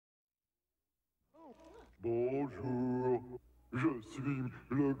Bonjour, je suis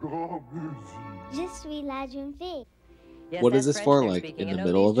le grand musique. Je suis la jeune fille. Yes, What is that's this French for, they're like, speaking. in You the know,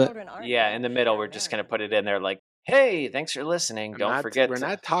 middle these of it? children aren't Yeah, in the middle, we're Yeah. just going to put it in there like, hey, thanks for listening. Don't forget. We're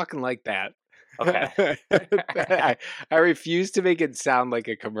not talking like that. Okay. I refuse to make it sound like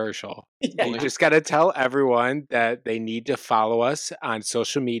a commercial. Yeah, You just got to tell everyone that they need to follow us on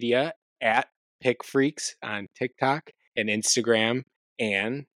social media at Pick Freaks on TikTok and Instagram,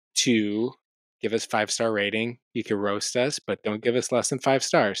 and to give us 5-star rating. You can roast us, but don't give us less than 5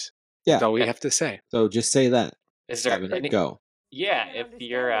 stars. Yeah. That's all we have to say. So just say that. Is there Kevin, any? go. Yeah, if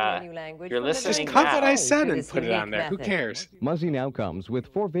you're Just listening cut what I now, said and put it on there. Who cares? Muzzy now comes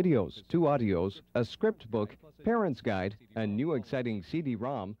with 4 videos, 2 audios, a script book, parent's guide, a new exciting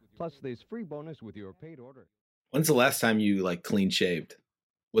CD-ROM, plus this free bonus with your paid order. When's the last time you like clean shaved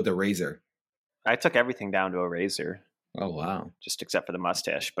with a razor? I took everything down to a razor, Oh wow. just except for the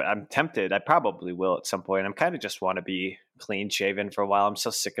mustache. But I'm tempted. I probably will at some point. I'm kind of just want to be clean shaven for a while. I'm so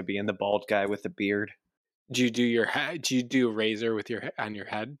sick of being the bald guy with the beard. Do you do your head? Do you do a razor with your on your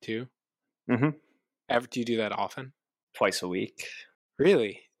head too? Mm-hmm. Do you do that often? Twice a week.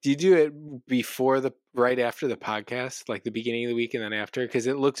 Really? Do you do it before right after the podcast, like the beginning of the week and then after? Because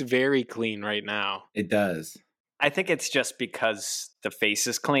it looks very clean right now. It does. I think it's just because the face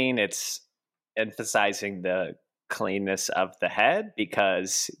is clean. It's emphasizing the cleanness of the head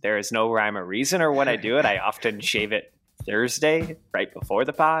because there is no rhyme or reason. Or when I do it, I often shave it Thursday right before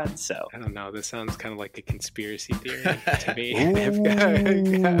the pod. So I don't know. This sounds kind of like a conspiracy theory to me.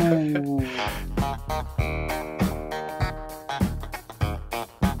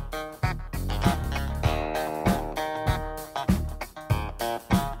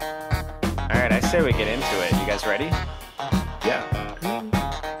 all right, I say we get into it. You guys ready? Yeah.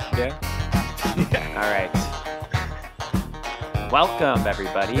 Yeah. All right. Welcome,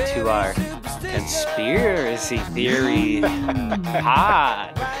 everybody, to our conspiracy theory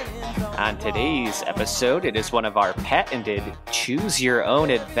pod. On today's episode, it is one of our patented choose your own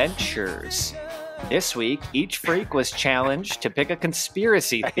adventures. This week, each freak was challenged to pick a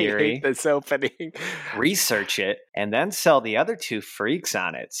conspiracy I theory, hate this opening. research it, and then sell the other two freaks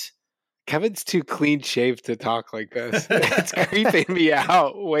on it. Kevin's too clean shaved to talk like this. It's creeping me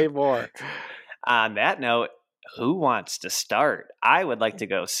out way more. On that note, who wants to start? I would like to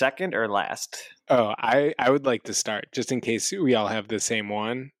go second or last. Oh, I would like to start just in case we all have the same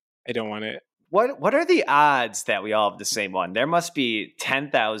one. I don't want it. What are the odds that we all have the same one? There must be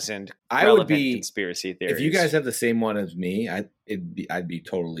 10,000 I would relevant be conspiracy theories. If you guys have the same one as me, I'd be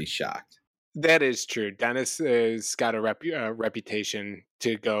totally shocked. That is true. Dennis has got a reputation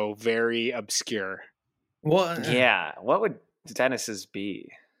to go very obscure. Well, Yeah, what would Dennis's be?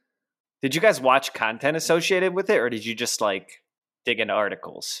 Did you guys watch content associated with it, or did you just like dig into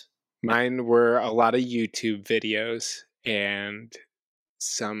articles? Mine were a lot of YouTube videos and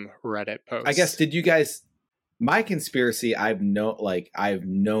some Reddit posts. I guess did you guys? My conspiracy I've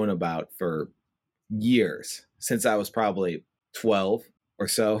known about for years since I was probably 12 or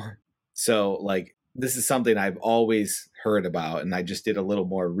so. So like this is something I've always heard about, and I just did a little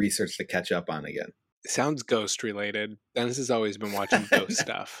more research to catch up on again. Sounds ghost related. Dennis has always been watching ghost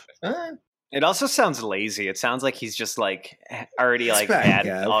stuff. It also sounds lazy. It sounds like he's just like already like Spec, had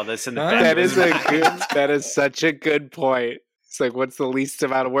Gav. all this in the Huh? back That of is his a mind. good. That is such a good point. It's like, what's the least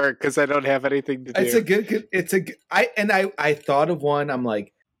amount of work? Because I don't have anything to do. It's a good. It's a. I thought of one. I'm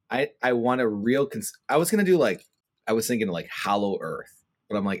like, I want a real. I was gonna do like, I was thinking like Hollow Earth,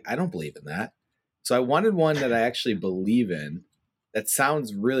 but I'm like, I don't believe in that. So I wanted one that I actually believe in. That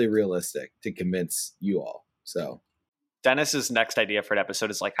sounds really realistic to convince you all. So Dennis's next idea for an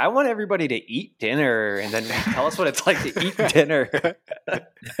episode is like, I want everybody to eat dinner, and then tell us what it's like to eat dinner.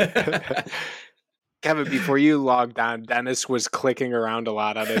 Kevin, before you logged on, Dennis was clicking around a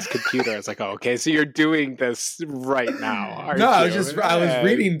lot on his computer. I was like, oh, okay, so you're doing this right now. Aren't no, I you? was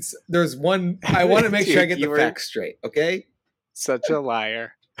reading. There's one. I want to make sure I get Dude, the you facts straight. Okay. Such a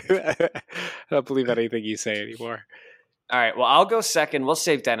liar. I don't believe anything you say anymore. All right, well, I'll go second. We'll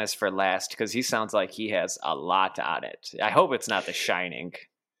save Dennis for last because he sounds like he has a lot on it. I hope it's not The Shining.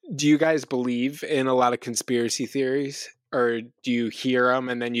 Do you guys believe in a lot of conspiracy theories, or do you hear them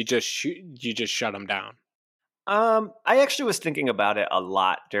and then you just shut them down? I actually was thinking about it a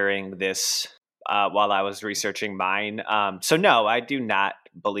lot during this while I was researching mine. So no, I do not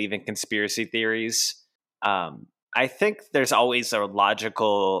believe in conspiracy theories. I think there's always a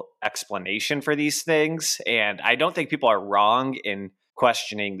logical explanation for these things, and I don't think people are wrong in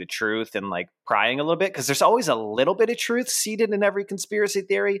questioning the truth and like prying a little bit because there's always a little bit of truth seated in every conspiracy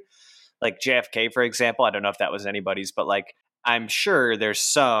theory. Like JFK, for example, I don't know if that was anybody's, but like I'm sure there's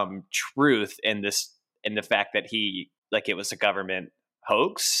some truth in this in the fact that it was a government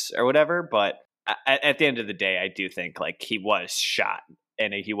hoax or whatever. But at the end of the day, I do think like he was shot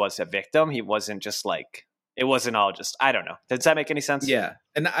and he was a victim. He wasn't just like, it wasn't all just, I don't know. Does that make any sense? Yeah.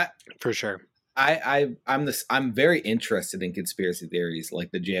 And For sure. I'm very interested in conspiracy theories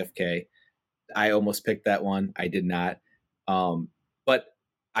like the JFK. I almost picked that one. I did not. But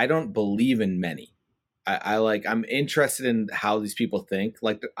I don't believe in many. I'm interested in how these people think.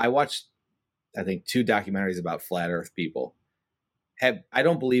 Like I watched, I think 2 documentaries about flat earth people. I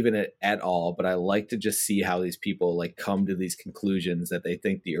don't believe in it at all, but I like to just see how these people like come to these conclusions that they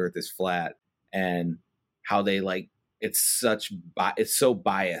think the earth is flat and how they like, it's so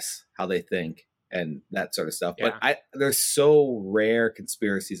biased how they think and that sort of stuff. Yeah. But there's so rare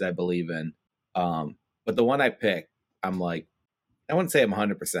conspiracies I believe in. But the one I picked, I'm like, I wouldn't say I'm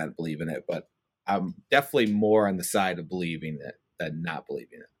 100% believe in it, but I'm definitely more on the side of believing it than not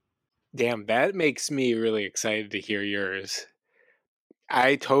believing it. Damn, that makes me really excited to hear yours.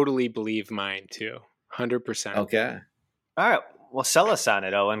 I totally believe mine too. 100%. Okay. All right. Well, sell us on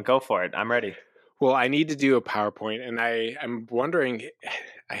it, Owen. Go for it. I'm ready. Well, I need to do a PowerPoint, and I'm wondering,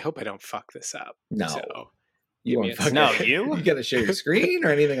 I hope I don't fuck this up. No. So, You give me won't a fucking, No, you? You got to share your screen or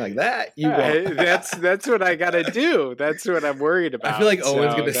anything like that. You won't. that's what I got to do. That's what I'm worried about. I feel like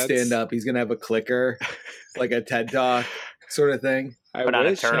Owen's So going to stand up. He's going to have a clicker, like a TED Talk sort of thing. I Put on a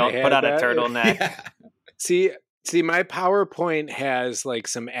wish I turtle. had Put on a that. turtleneck. Yeah. See, my PowerPoint has like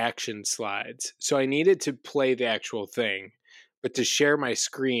some action slides, so I needed to play the actual thing. But to share my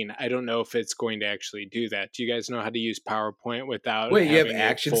screen, I don't know if it's going to actually do that. Do you guys know how to use PowerPoint without? Wait, you have having it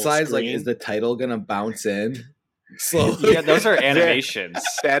action full slides? Like, screen? is the title going to bounce in slowly? Yeah, those are animations.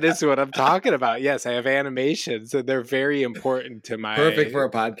 That is what I'm talking about. Yes, I have animations, and they're very important to my Perfect for a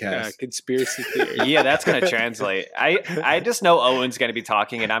podcast. conspiracy theory. Yeah, that's going to translate. I just know Owen's going to be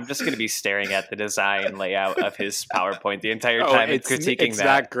talking, and I'm just going to be staring at the design layout of his PowerPoint the entire time and critiquing it's that.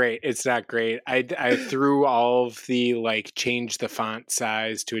 not great. It's not great. I threw all of the like change the font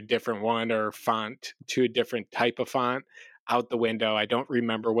size to a different one or font to a different type of font out the window. I don't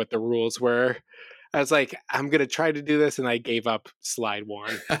remember what the rules were. I was like, I'm going to try to do this. And I gave up slide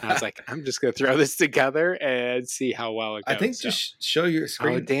 1. I was like, I'm just going to throw this together and see how well it goes. I think just show your Oh,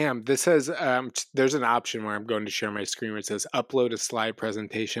 screen. damn. This says there's an option where I'm going to share my screen where it says upload a slide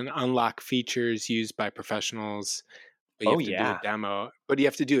presentation, unlock features used by professionals. But you have to do a demo. But you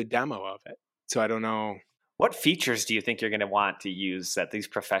have to do a demo of it. So I don't know. What features do you think you're going to want to use that these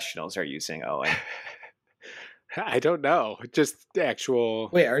professionals are using, Owen? I don't know. Just the actual.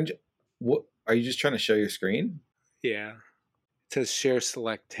 Wait, are you just trying to show your screen? Yeah. It says share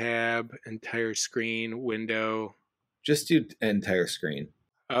select tab, entire screen, window. Just do entire screen.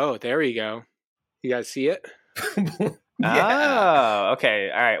 Oh, there you go. You guys see it? Yeah. Oh, okay.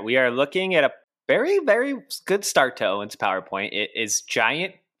 All right. We are looking at a very, very good start to Owen's PowerPoint. It is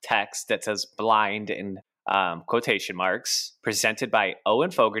giant text that says blind in quotation marks, presented by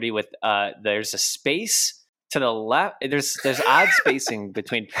Owen Fogarty with there's a space to the left. There's odd spacing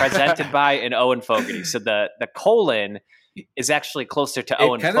between presented by and Owen Fogarty. So the colon is actually closer to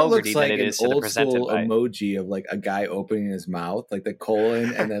Owen It kind of Fogarty looks like than it an is to the old presented school by. emoji of like a guy opening his mouth, like the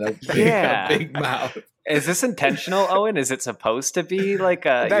colon, and then a big mouth. Is this intentional, Owen? Is it supposed to be like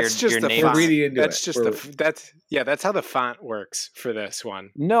That's your just the name? We're font. reading into That's it. just that's how the font works for this one.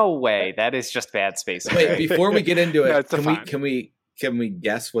 No way. That is just bad spacing. Wait, before we get into No, it, it's the font. can we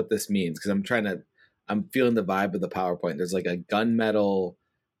guess what this means? Because I'm feeling the vibe of the PowerPoint. There's like a gunmetal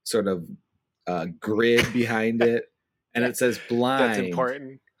sort of grid behind it, and it says blind. That's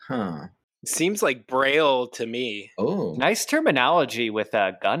important. Huh. Seems like Braille to me. Oh. Nice terminology with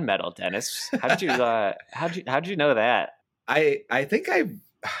gunmetal, Dennis. How'd you know that? I think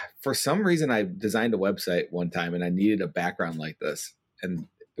for some reason I designed a website one time and I needed a background like this, and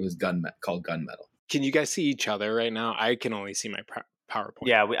it was called gunmetal. Can you guys see each other right now? I can only see my PowerPoint.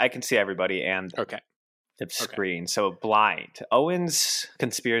 Yeah, I can see everybody and Okay. the screen. So blind. Owen's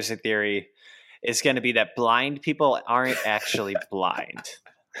conspiracy theory is going to be that blind people aren't actually blind.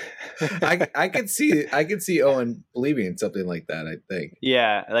 I could see Owen believing in something like that. I think.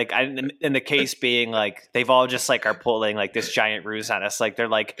 Yeah, like in the case being like they've all just like are pulling like this giant ruse on us. Like they're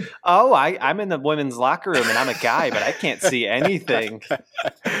like, oh, I'm in the women's locker room and I'm a guy, but I can't see anything.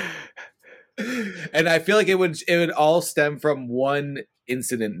 And I feel like it would all stem from one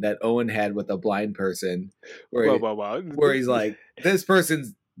incident that Owen had with a blind person, where Whoa. where he's like, this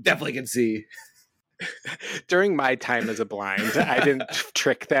person definitely can see. During my time as a blind, I didn't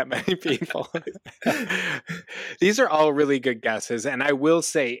trick that many people. These are all really good guesses. And I will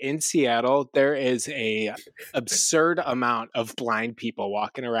say in Seattle, there is a absurd amount of blind people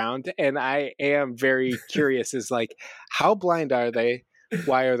walking around. And I am very curious is like, how blind are they?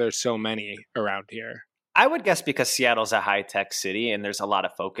 Why are there so many around here? I would guess because Seattle's a high-tech city and there's a lot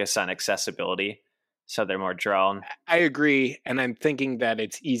of focus on accessibility. So they're more drawn. I agree. And I'm thinking that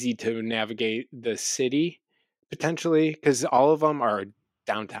it's easy to navigate the city potentially because all of them are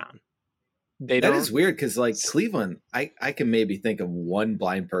downtown. That is weird because like Cleveland, I can maybe think of one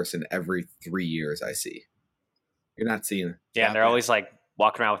blind person every 3 years I see. You're not seeing. Yeah, and they're always like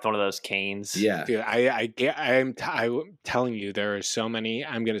walking around with one of those canes. Yeah. Dude, I'm telling you, there are so many.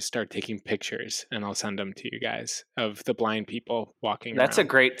 I'm going to start taking pictures and I'll send them to you guys of the blind people walking That's around. a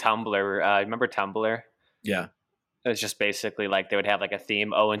great Tumblr. Remember Tumblr? Yeah. It was just basically like they would have like a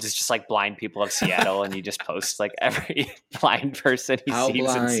theme. Owens is just like blind people of Seattle, and you just post like every blind person he How sees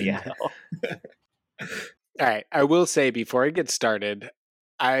blind? in Seattle. All right. I will say before I get started,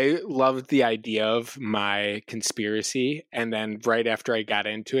 I loved the idea of my conspiracy. And then right after I got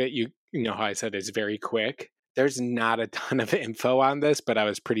into it, you know how I said it's very quick. There's not a ton of info on this, but I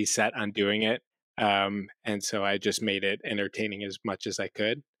was pretty set on doing it. And so I just made it entertaining as much as I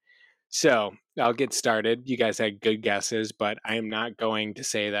could. So I'll get started. You guys had good guesses, but I am not going to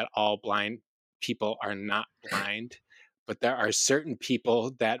say that all blind people are not blind, but there are certain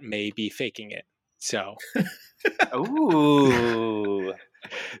people that may be faking it. So, Ooh.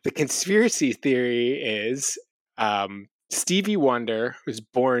 the conspiracy theory is Stevie Wonder was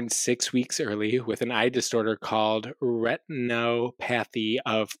born 6 weeks early with an eye disorder called retinopathy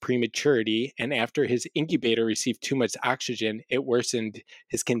of prematurity. And after his incubator received too much oxygen, it worsened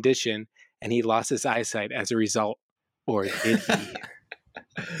his condition and he lost his eyesight as a result. Or did he?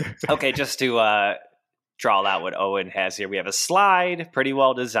 Okay, just to draw out what Owen has here, we have a slide, pretty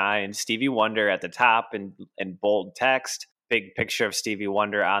well designed. Stevie Wonder at the top in bold text. Big picture of Stevie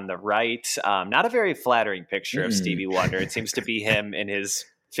Wonder on the right. Not a very flattering picture of Stevie Wonder. It seems to be him in his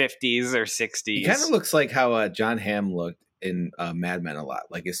 50s or 60s. He kind of looks like how John Hamm looked in Mad Men a lot.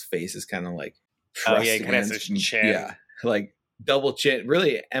 Like his face is kind of like. Oh yeah, he kind of has his chin. Yeah, like double chin.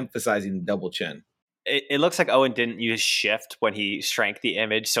 Really emphasizing double chin. It looks like Owen didn't use shift when he shrank the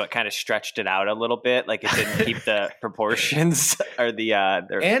image, so it kind of stretched it out a little bit. Like it didn't keep the proportions or the.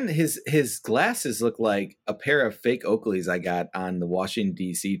 And his glasses look like a pair of fake Oakleys I got on the Washington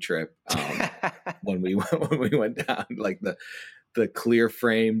D.C. trip when we went down, like the clear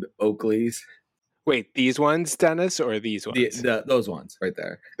framed Oakleys. Wait, these ones, Dennis, or these ones? Those ones right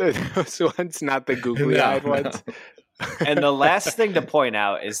there. Those ones, not the googly-eyed ones. And the last thing to point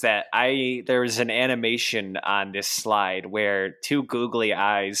out is that there was an animation on this slide where two googly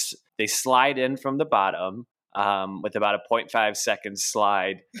eyes, they slide in from the bottom with about a 0.5 second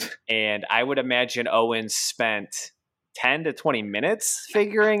slide. And I would imagine Owen spent 10 to 20 minutes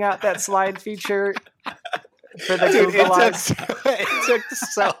figuring out that slide feature for the Google eyes. It took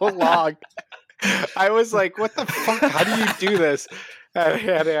so long. I was like, what the fuck? How do you do this? I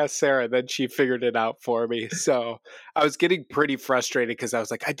had to ask Sarah, then she figured it out for me. So I was getting pretty frustrated because I was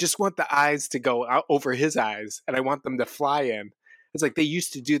like, I just want the eyes to go out over his eyes and I want them to fly in. It's like they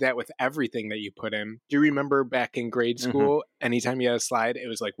used to do that with everything that you put in. Do you remember back in grade school, anytime you had a slide, it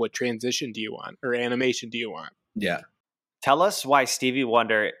was like, what transition do you want or animation do you want? Yeah. Tell us why Stevie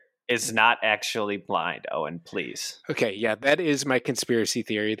Wonder is not actually blind, Owen, please. Okay, yeah, that is my conspiracy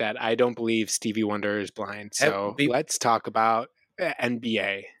theory that I don't believe Stevie Wonder is blind. So let's talk about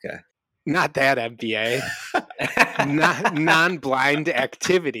NBA. Okay. Not that NBA. Non-blind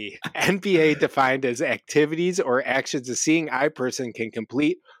activity. NBA defined as activities or actions a seeing eye person can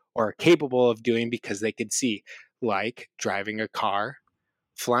complete or are capable of doing because they could see, like driving a car,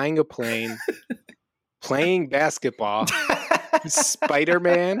 flying a plane, playing basketball,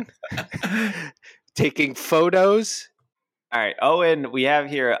 Spider-Man, taking photos. All right, Owen, we have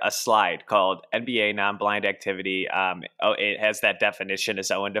here a slide called NBA non-blind activity. It has that definition as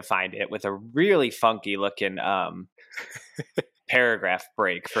Owen defined it with a really funky looking paragraph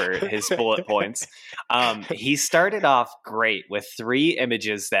break for his bullet points. He started off great with 3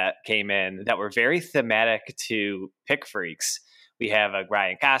 images that came in that were very thematic to Pick Freaks. We have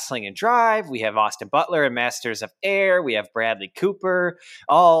Ryan Gosling in Drive. We have Austin Butler in Masters of Air. We have Bradley Cooper,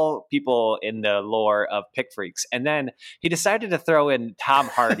 all people in the lore of Pick Freaks. And then he decided to throw in Tom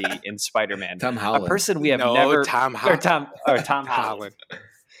Hardy in Spider-Man. Tom Holland. A person we have never... Tom Holland.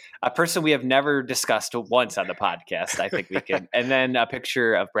 A person we have never discussed once on the podcast, I think we can. And then a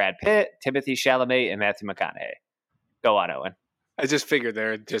picture of Brad Pitt, Timothy Chalamet, and Matthew McConaughey. Go on, Owen. I just figured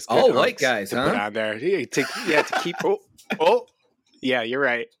they're just All good white hunks guys, to put huh? on there. To keep. Yeah, you're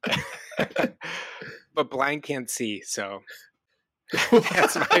right. But blind can't see, so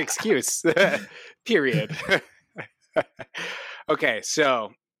that's my excuse. Period. Okay,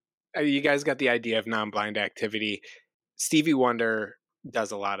 so you guys got the idea of non-blind activity. Stevie Wonder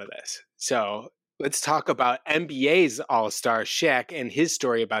does a lot of this. So let's talk about NBA's all-star Shaq and his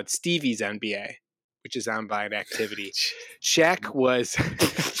story about Stevie's NBA, which is non-blind activity. Shaq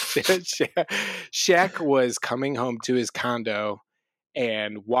was coming home to his condo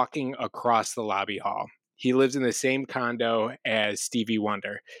and walking across the lobby hall. He lives in the same condo as Stevie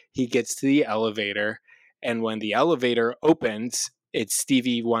Wonder. He gets to the elevator, and when the elevator opens, it's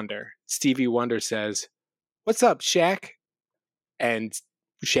Stevie Wonder. Stevie Wonder says, "What's up, Shaq?" And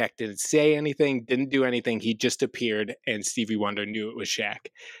Shaq didn't say anything, didn't do anything. He just appeared, and Stevie Wonder knew it was Shaq.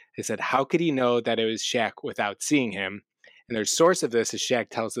 They said, how could he know that it was Shaq without seeing him? And their source of this is Shaq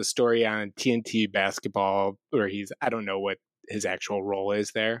tells the story on TNT Basketball, where I don't know what his actual role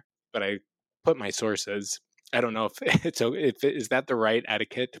is there, but I put my sources. I don't know is that the right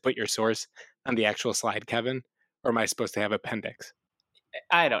etiquette to put your source on the actual slide, Kevin? Or am I supposed to have appendix?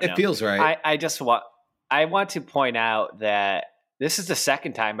 I don't know. It feels right. I want to point out that this is the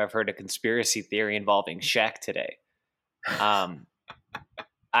second time I've heard a conspiracy theory involving Shaq today.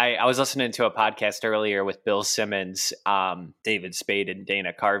 I was listening to a podcast earlier with Bill Simmons, David Spade, and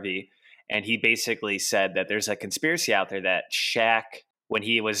Dana Carvey, and he basically said that there's a conspiracy out there that Shaq, when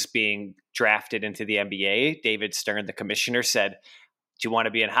he was being drafted into the NBA, David Stern, the commissioner, said, "Do you want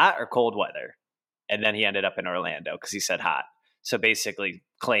to be in hot or cold weather?" And then he ended up in Orlando because he said hot. So basically,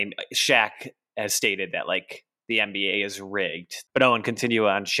 Shaq has stated that like the NBA is rigged. But Owen, continue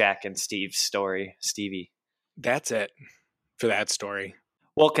on Shaq and Steve's story. Stevie. That's it for that story.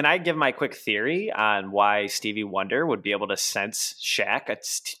 Well, can I give my quick theory on why Stevie Wonder would be able to sense Shaq, a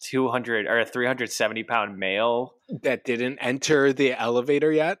 200 or a 370-pound male that didn't enter the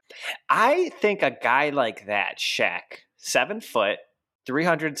elevator yet? I think a guy like that, Shaq, 7 foot,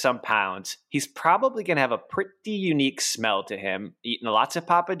 300 some pounds, he's probably going to have a pretty unique smell to him, eating lots of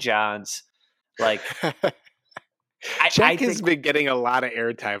Papa John's. Like, Shaq has been getting a lot of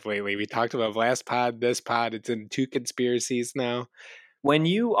airtime lately. We talked about last pod, this pod. It's in 2 conspiracies now. When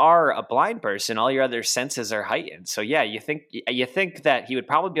you are a blind person, all your other senses are heightened. So yeah, you think that he would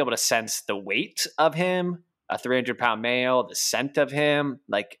probably be able to sense the weight of him, a 300-pound male, the scent of him.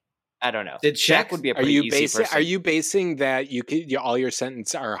 Like, I don't know. Shaq would be a pretty easy person. Are you basing that all your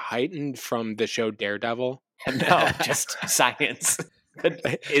sentences are heightened from the show Daredevil? No, just science.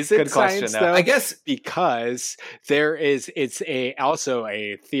 Is it good science question, though? I guess because it's also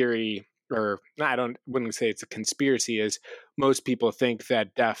a theory, or wouldn't say it's a conspiracy, is most people think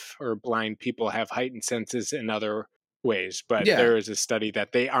that deaf or blind people have heightened senses in other ways, but there is a study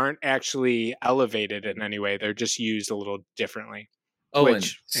that they aren't actually elevated in any way. They're just used a little differently.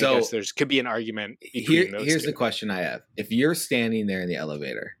 Which I guess there could be an argument between those Here's two. the question I have. If you're standing there in the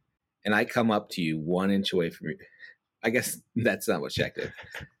elevator and I come up to you 1 inch away from you, I guess that's not what Shaq did.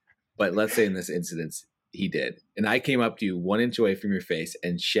 But let's say in this instance, he did. And I came up to you 1 inch away from your face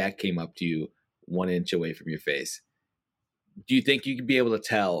and Shaq came up to you 1 inch away from your face. Do you think you could be able to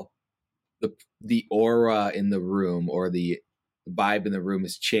tell the aura in the room or the vibe in the room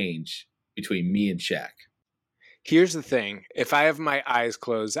has changed between me and Shaq? Here's the thing. If I have my eyes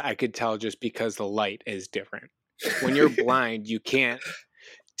closed, I could tell just because the light is different. When you're blind, you can't.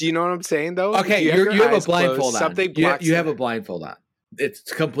 Do you know what I'm saying, though? Okay, you have a blindfold on. You have it. a blindfold on.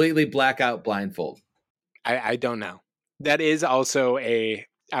 It's completely blackout blindfold. I don't know. That is also I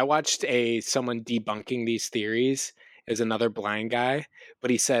watched someone debunking these theories as another blind guy, but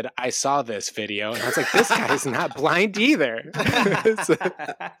he said, I saw this video. And I was like, this guy's not blind either. I think this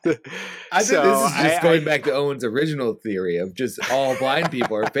is just going back to Owen's original theory of just all blind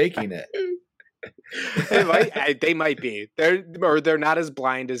people are faking it. They might be. They're not as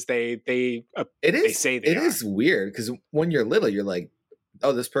blind as they say they are. It is weird because when you're little, you're like,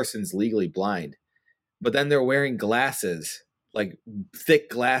 oh, this person's legally blind. But then they're wearing glasses, like thick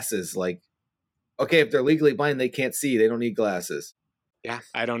glasses. Like, okay, if they're legally blind, they can't see. They don't need glasses. Yeah,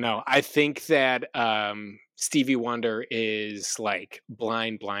 I don't know. I think that Stevie Wonder is like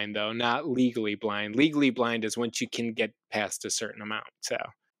blind, though, not legally blind. Legally blind is once you can get past a certain amount. So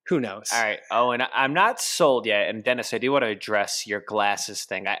who knows? All right. Oh, and I'm not sold yet. And Dennis, I do want to address your glasses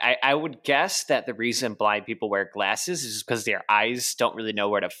thing. I would guess that the reason blind people wear glasses is because their eyes don't really know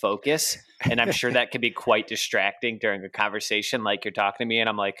where to focus. And I'm sure that can be quite distracting during a conversation. Like you're talking to me and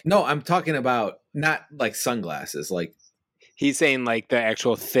I'm like, no, I'm talking about not like sunglasses. Like He's saying like the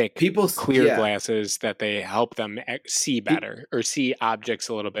actual thick, People clear glasses that they help them see better or see objects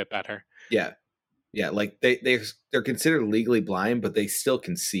a little bit better. Yeah. Yeah. Like they're considered legally blind, but they still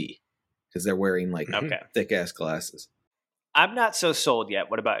can see because they're wearing like thick ass glasses. I'm not so sold yet.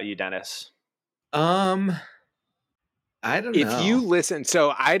 What about you, Dennis? I don't know. If you listen,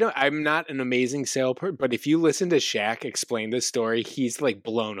 so I'm not an amazing salesperson, but if you listen to Shaq explain this story, he's like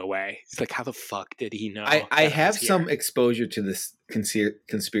blown away. He's like, how the fuck did he know? I have some exposure to this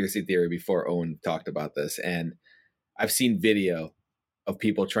conspiracy theory before Owen talked about this. And I've seen video of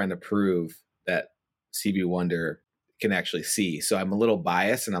people trying to prove that Stevie Wonder can actually see. So I'm a little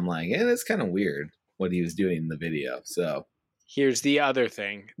biased and I'm like, that's kind of weird what he was doing in the video. So here's the other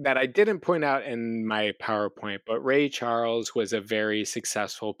thing that I didn't point out in my PowerPoint, but Ray Charles was a very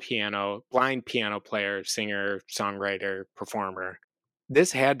successful blind piano player, singer, songwriter, performer.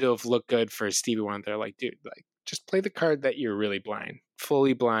 This had to have looked good for Stevie Wonder. Like, dude, like just play the card that you're really blind,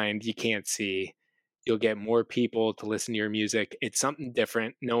 fully blind. You can't see. You'll get more people to listen to your music. It's something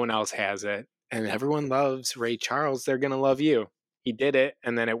different. No one else has it. And everyone loves Ray Charles. They're going to love you. He did it,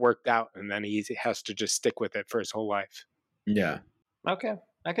 and then it worked out, and then he has to just stick with it for his whole life. Yeah. Okay.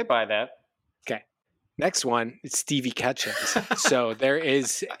 I could buy that. Okay. Next one is Stevie Catches. So there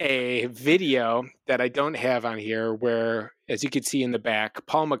is a video that I don't have on here where, as you can see in the back,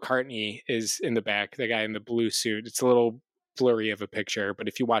 Paul McCartney is in the back, the guy in the blue suit. It's a little blurry of a picture, but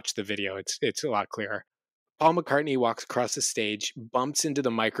if you watch the video, it's a lot clearer. Paul McCartney walks across the stage, bumps into the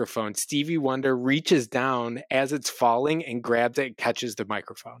microphone. Stevie Wonder reaches down as it's falling and grabs it and catches the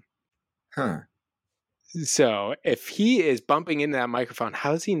microphone. Huh. So if he is bumping into that microphone,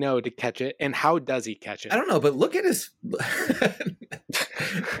 how does he know to catch it? And how does he catch it? I don't know, but look at his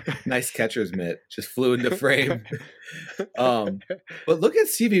nice catcher's mitt. Just flew into frame. But look at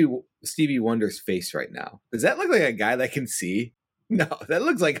Stevie Wonder's face right now. Does that look like a guy that can see? No, that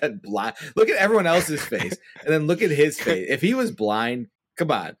looks like a blind. Look at everyone else's face, and then look at his face. If he was blind,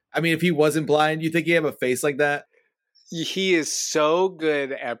 come on. I mean, if he wasn't blind, you think he'd have a face like that? He is so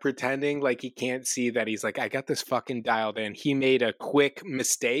good at pretending like he can't see that he's like, I got this fucking dialed in. He made a quick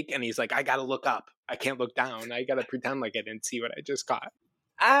mistake, and he's like, I got to look up. I can't look down. I got to pretend like I didn't see what I just caught.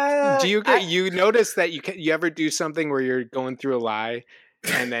 Do you notice that you ever do something where you're going through a lie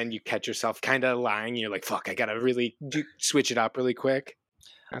and then you catch yourself kind of lying? And you're like, fuck, I got to really switch it up really quick.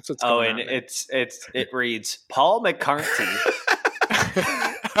 That's what's going on. Oh, and it reads Paul McCartney.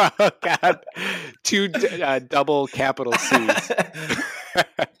 Oh, God. Two double capital C's.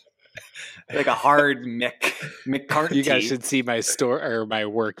 Like a hard McCartney. You guys should see my store or my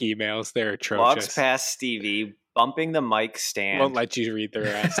work emails. They're atrocious. Walks past Stevie, bumping the mic stand. Won't let you read the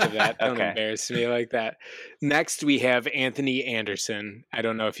rest of that. Don't embarrass me like that. Next, we have Anthony Anderson. I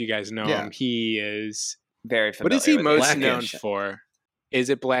don't know if you guys know him. He is very familiar. What is he most Blackish. known for? Is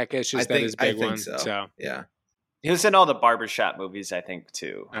it Blackish? Is that his big one? So yeah. He was in all the barbershop movies, I think,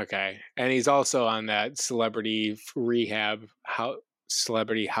 too. Okay. And he's also on that Celebrity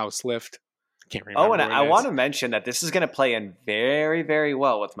House Lift. Can't remember. Oh, and I want to mention that this is going to play in very, very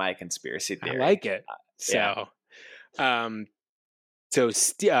well with my conspiracy theory. I like it.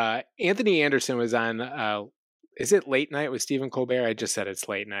 Anthony Anderson was on, is it Late Night with Stephen Colbert? I just said it's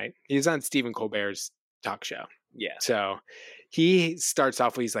Late Night. He's on Stephen Colbert's talk show. Yeah. So he starts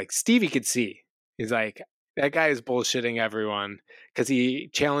off with, he's like, Stevie could see. He's like, that guy is bullshitting everyone because he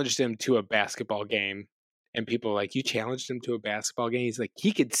challenged him to a basketball game. And people are like, you challenged him to a basketball game? He's like,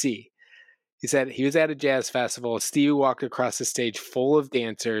 he could see. He said he was at a jazz festival. Stevie walked across the stage full of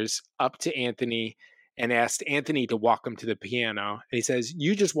dancers up to Anthony and asked Anthony to walk him to the piano. And he says,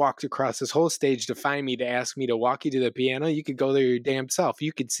 you just walked across this whole stage to find me to ask me to walk you to the piano. You could go there your damn self.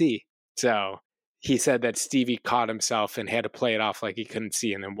 You could see. So he said that Stevie caught himself and had to play it off like he couldn't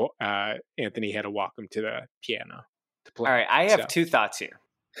see. And then Anthony had to walk him to the piano to play. All right. I have two thoughts here.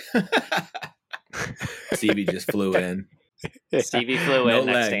 Stevie just flew in. Stevie flew in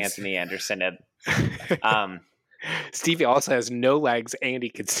next to legs. Anthony Anderson. Stevie also has no legs and he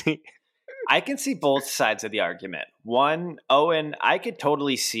could see. I can see both sides of the argument. One, Owen, I could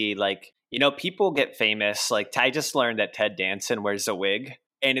totally see, like, people get famous. Like, I just learned that Ted Danson wears a wig.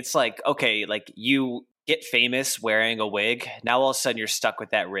 And it's like, okay, like, you get famous wearing a wig. Now all of a sudden you're stuck with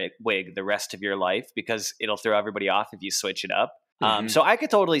that wig the rest of your life because it'll throw everybody off if you switch it up. So I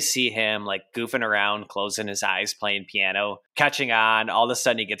could totally see him like goofing around, closing his eyes, playing piano, catching on. All of a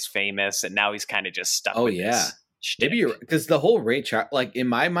sudden he gets famous, and now he's kind of just stuck. With this shtick. Maybe because the whole Ray Charles, like in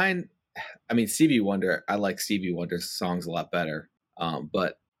my mind, I mean Stevie Wonder. I like Stevie Wonder's songs a lot better.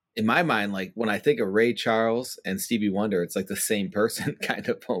 But in my mind, like when I think of Ray Charles and Stevie Wonder, it's like the same person, kind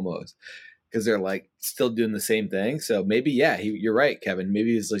of almost. because they're like still doing the same thing. So maybe, yeah, you're right, Kevin.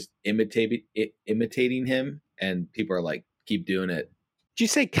 Maybe he's like imitating him, and people are like, keep doing it. Did you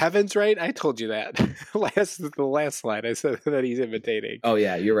say Kevin's right? I told you that the last slide. I said that he's imitating. Oh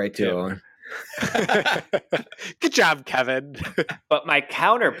yeah, you're right too, Owen. Good job, Kevin. But my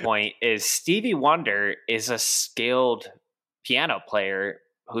counterpoint is Stevie Wonder is a skilled piano player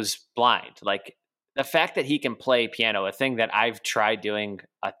who's blind. Like the fact that he can play piano, a thing that I've tried doing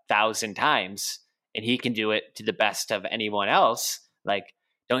 1,000 times, and he can do it to the best of anyone else. Like,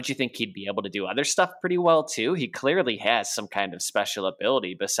 don't you think he'd be able to do other stuff pretty well too? He clearly has some kind of special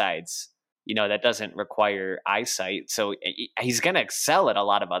ability besides, that doesn't require eyesight. So he's going to excel at a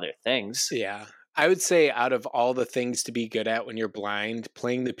lot of other things. Yeah. I would say out of all the things to be good at when you're blind,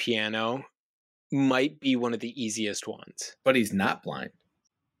 playing the piano might be one of the easiest ones. But he's not blind,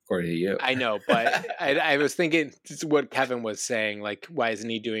 according to you. I know, but I was thinking what Kevin was saying, like, why isn't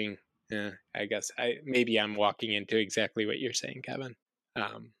he doing, I guess maybe I'm walking into exactly what you're saying, Kevin.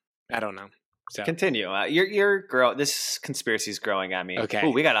 I don't know. So continue. You're this conspiracy is growing on me. Okay. Ooh,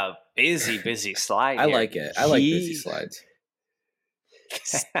 we got a busy slide. I like it. I like busy slides.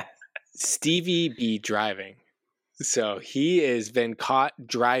 Stevie be driving. So he has been caught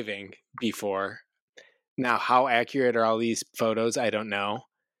driving before. Now, how accurate are all these photos? I don't know.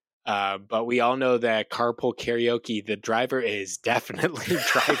 But we all know that carpool karaoke, the driver is definitely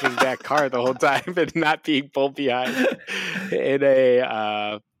driving that car the whole time and not being pulled behind in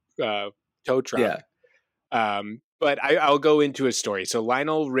a tow truck. Yeah. But I'll go into a story. So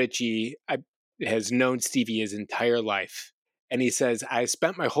Lionel Richie has known Stevie his entire life. And he says, I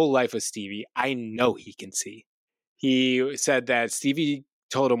spent my whole life with Stevie. I know he can see. He said that Stevie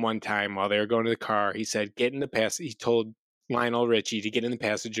told him one time while they were going to the car, he said, he told Lionel Richie to get in the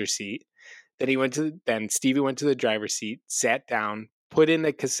passenger seat. Then Stevie went to the driver's seat, sat down, put in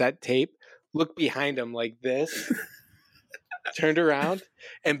the cassette tape, looked behind him like this, turned around,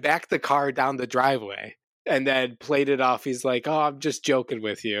 and backed the car down the driveway, and then played it off. He's like, oh, I'm just joking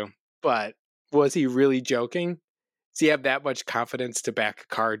with you. But was he really joking? Does he have that much confidence to back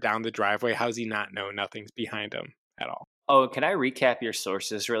a car down the driveway? How does he not know nothing's behind him at all? Oh, can I recap your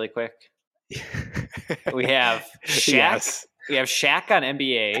sources really quick? We have Shaq. Yes. We have Shaq on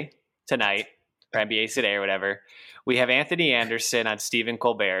NBA Tonight, or NBA Today, or whatever. We have Anthony Anderson on Stephen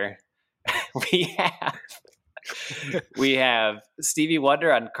Colbert. We have Stevie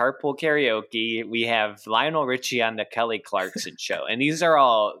Wonder on Carpool Karaoke. We have Lionel Richie on the Kelly Clarkson Show. And these are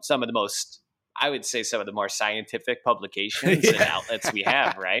all some of the most, I would say, some of the more scientific publications and outlets we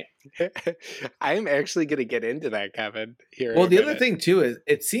have, right? I'm actually going to get into that, Kevin. Here. Well, the other thing, too, is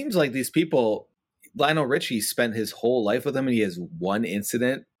it seems like these people, Lionel Richie spent his whole life with him, and he has one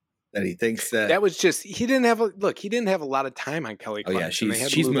incident that he thinks that was just, he didn't have a lot of time on Kelly Clarkson. Oh yeah,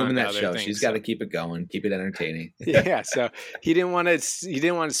 she's moving that show. She's got to keep it going, keep it entertaining. Yeah, so he didn't want to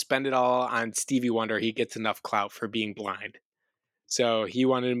spend it all on Stevie Wonder. He gets enough clout for being blind, so he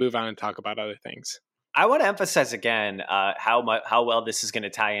wanted to move on and talk about other things. I want to emphasize again how well this is going to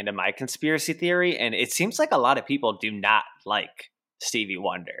tie into my conspiracy theory, and it seems like a lot of people do not like Stevie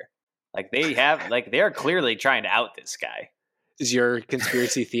Wonder. Like they're clearly trying to out this guy. Is your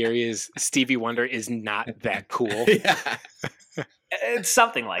conspiracy theory is Stevie Wonder is not that cool? Yeah. It's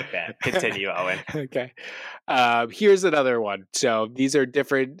something like that. Continue, Owen. Okay. Here's another one. So these are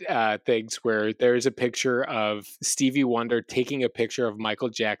different things where there's a picture of Stevie Wonder taking a picture of Michael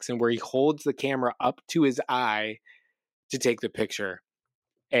Jackson where he holds the camera up to his eye to take the picture.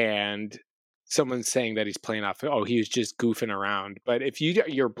 And someone's saying that he's playing off, he was just goofing around. But if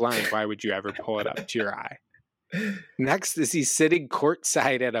you're blind, why would you ever pull it up to your eye? Next is he's sitting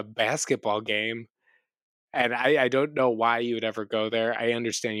courtside at a basketball game. And I don't know why you would ever go there. I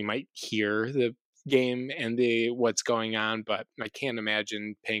understand you might hear the game and what's going on, but I can't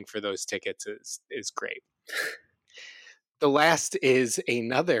imagine paying for those tickets is great. The last is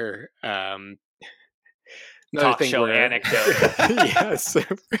another talk thing show anecdote. Yes,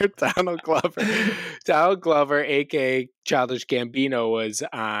 Donald Glover. Donald Glover, aka Childish Gambino, was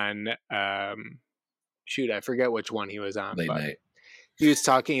on I forget which one he was on. Late night. He was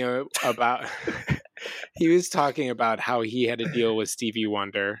talking about how he had to deal with Stevie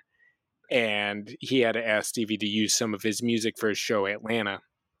Wonder, and he had to ask Stevie to use some of his music for his show Atlanta.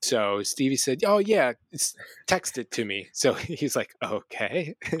 So Stevie said, "Oh yeah, text it to me." So he's like,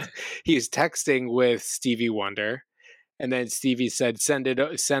 "Okay." He was texting with Stevie Wonder, and then Stevie said, "Send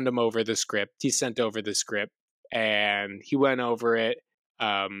him over the script." He sent over the script, and he went over it.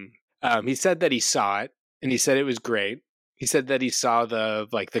 He said that he saw it, and he said it was great. He said that he saw the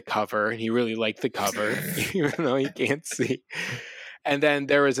cover, and he really liked the cover, even though he can't see. And then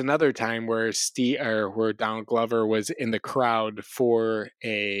there was another time where where Donald Glover was in the crowd for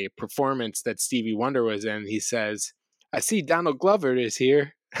a performance that Stevie Wonder was in. He says, "I see Donald Glover is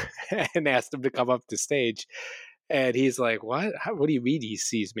here," and asked him to come up to stage. And he's like, "What? What do you mean he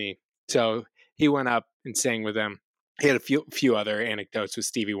sees me?" So he went up and sang with him. He had a few other anecdotes with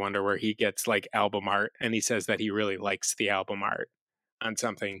Stevie Wonder where he gets like album art, and he says that he really likes the album art on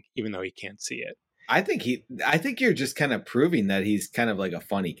something, even though he can't see it. I think you're just kind of proving that he's kind of like a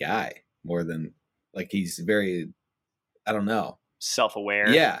funny guy more than like he's very, I don't know. Self-aware.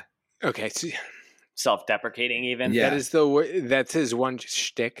 Yeah. Okay. So Self-deprecating even. Yeah. That's his one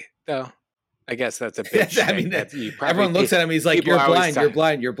shtick, though. I guess that's a big shtick. I mean, that you probably- everyone looks at him. He's like, people "You're are always blind. You're talking-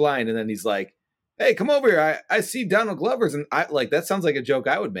 blind. You're blind." And then he's like, "Hey, come over here. I see Donald Glover's." And I like, that sounds like a joke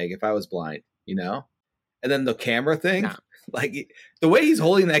I would make if I was blind, you know? And then the camera thing, No. like the way he's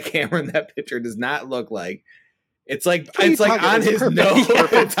holding that camera in that picture does not look like it's like, What are you it's like talking on about? his Perfect. nose.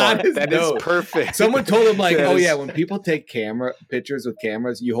 Perfect It's on for it. his That is nose. perfect. Someone told him like, That "Oh is- yeah, when people take pictures with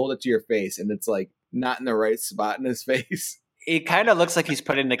cameras, you hold it to your face and it's like not in the right spot in his face." It kind of looks like he's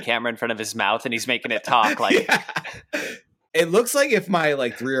putting the camera in front of his mouth and he's making it talk. Like, Yeah. It looks like if my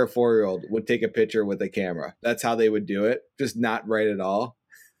like 3 or 4-year-old would take a picture with a camera. That's how they would do it. Just not right at all.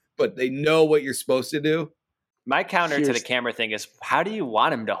 But they know what you're supposed to do. my counter to the Here's- camera thing is, how do you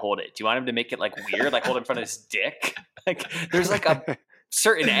want him to hold it? Do you want him to make it like weird, like hold it in front of his dick? Like, there's like a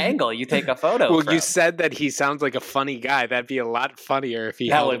certain angle you take a photo. Well, from. you said that he sounds like a funny guy. That'd be a lot funnier if he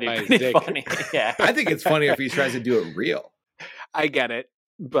that held would it be by his pretty dick. funny. Yeah. I think it's funnier if he tries to do it real. I get it,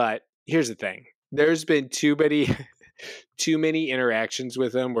 but here's the thing: there's been too many interactions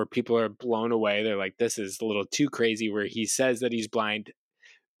with him where people are blown away. They're like, "This is a little too crazy." Where he says that he's blind.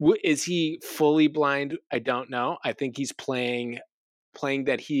 Is he fully blind? I don't know. I think he's playing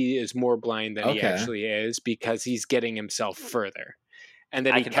that he is more blind than he Okay. actually is because he's getting himself further. And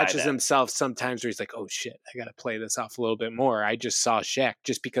then I he can buy catches that. himself sometimes where he's like, "Oh shit, I got to play this off a little bit more. I just saw Shaq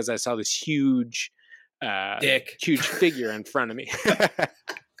just because I saw this huge Dick. huge figure in front of me."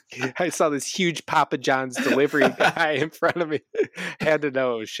 I saw this huge Papa John's delivery guy in front of me. Had to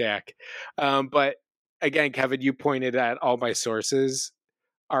know it was Shaq. But again, Kevin, you pointed at all my sources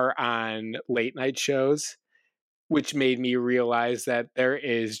are on late night shows, which made me realize that there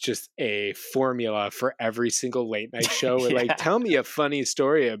is just a formula for every single late night show. Yeah. Like, tell me a funny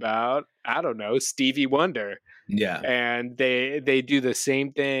story about, I don't know, Stevie Wonder. Yeah. And they do the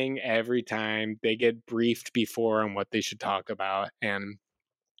same thing every time. They get briefed before on what they should talk about, and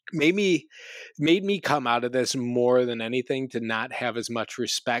made me come out of this more than anything to not have as much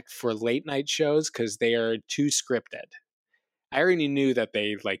respect for late night shows because they are too scripted. I already knew that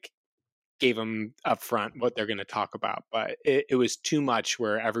they like gave them up front what they're going to talk about, but it was too much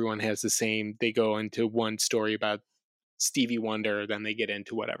where everyone has the same. They go into one story about Stevie Wonder, then they get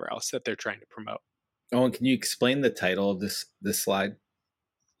into whatever else that they're trying to promote. Owen, can you explain the title of this slide?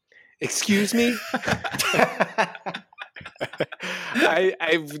 Excuse me.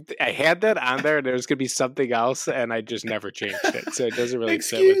 I had that on there, and there was going to be something else, and I just never changed it, so it doesn't really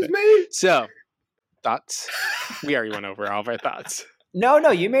fit with Excuse it. me. So, thoughts? We already went over all of our thoughts. No,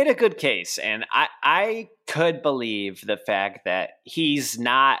 you made a good case. And I could believe the fact that he's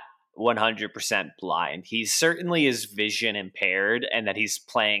not 100% blind. He certainly is vision impaired, and that he's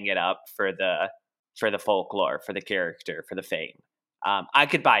playing it up for the folklore, for the character, for the fame. I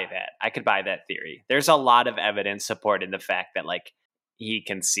could buy that. I could buy that theory. There's a lot of evidence supporting the fact that like he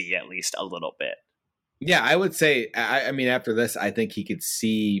can see at least a little bit. Yeah, I would say, I mean, after this, I think he could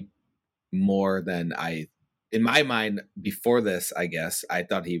see more than in my mind, before this, I guess, I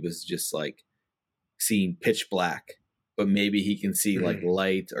thought he was just like seeing pitch black, but maybe he can see like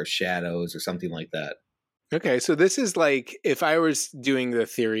light or shadows or something like that. Okay, so this is like if I was doing the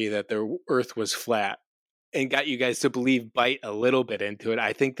theory that the Earth was flat and got you guys to bite a little bit into it,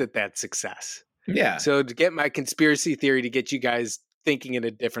 I think that that's success. Yeah. So to get my conspiracy theory to get you guys thinking in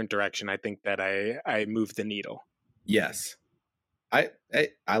a different direction, I think that I moved the needle. Yes. I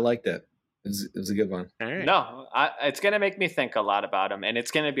liked it. It was a good one. All right. No, it's going to make me think a lot about him, and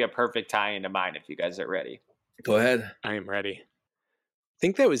it's going to be a perfect tie into mine if you guys are ready. Go ahead. I am ready. I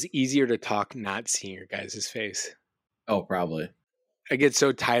think that was easier to talk not seeing your guys' face. Oh, probably. I get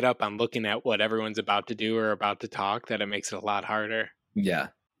so tied up on looking at what everyone's about to do or about to talk that it makes it a lot harder. Yeah.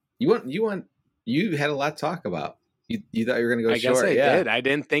 You had a lot to talk about. You thought you were going to go I short. guess I Yeah. did. I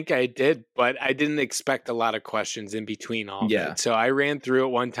didn't think I did, but I didn't expect a lot of questions in between all of Yeah. it. So I ran through it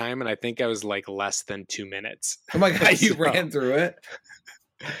one time, and I think I was like less than 2 minutes. Oh my God, you So- ran through it?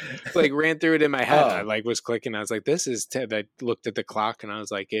 Like ran through it in my head. Oh. I like was clicking. I was like, "This is." I looked at the clock, and I was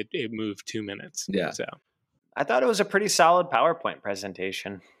like, "It moved 2 minutes." Yeah. So I thought it was a pretty solid PowerPoint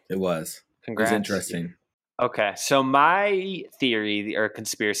presentation. It was. Congrats. It was interesting. Okay, so my theory or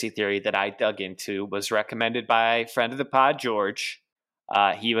conspiracy theory that I dug into was recommended by friend of the pod, George.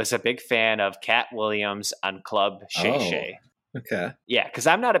 He was a big fan of Cat Williams on Club Shay Shay. Okay. Yeah, because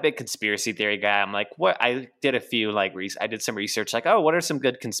I'm not a big conspiracy theory guy. I'm like, what? I did a few I did some research, like, what are some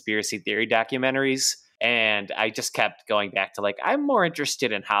good conspiracy theory documentaries? And I just kept going back to I'm more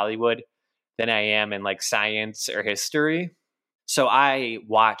interested in Hollywood than I am in science or history. So I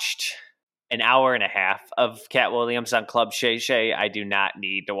watched an hour and a half of Cat Williams on Club Shay Shay. I do not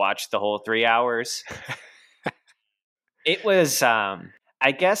need to watch the whole 3 hours. It was,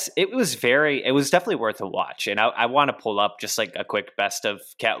 I guess it was definitely worth a watch. And I want to pull up just a quick best of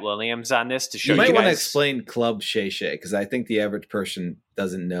Cat Williams on this to show you guys. You might want to explain Club Shay Shay, because I think the average person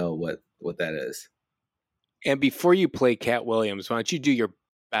doesn't know what that is. And before you play Cat Williams, why don't you do your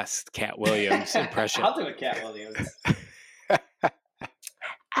best Cat Williams impression? I'll do a Cat Williams.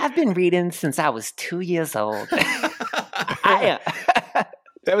 I've been reading since I was 2 years old. That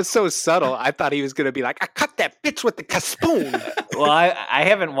was so subtle. I thought he was going to be like, I cut that bitch with the spoon. Well, I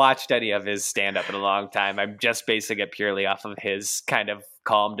haven't watched any of his stand-up in a long time. I'm just basing it purely off of his kind of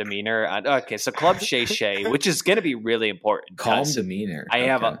calm demeanor. Okay, so Club Shay Shay, which is going to be really important. Calm demeanor. I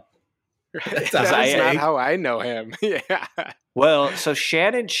have a... That's not how I know him. Yeah. Well, so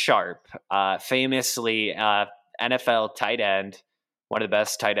Shannon Sharpe, famously NFL tight end, one of the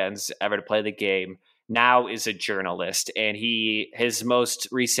best tight ends ever to play the game, now is a journalist. And his most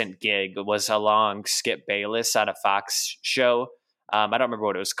recent gig was along Skip Bayless on a Fox show. I don't remember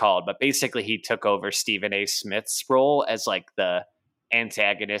what it was called, but basically he took over Stephen A. Smith's role as the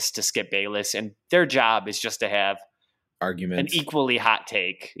antagonist to Skip Bayless. And their job is just to have arguments. An equally hot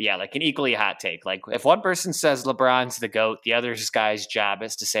take. Yeah, an equally hot take. If one person says LeBron's the GOAT, the other guy's job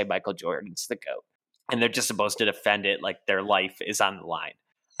is to say Michael Jordan's the GOAT. And they're just supposed to defend it like their life is on the line.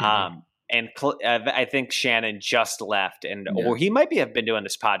 Mm-hmm. I think Shannon just left, or he might have been doing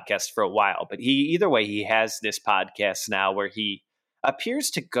this podcast for a while, but either way, he has this podcast now where he appears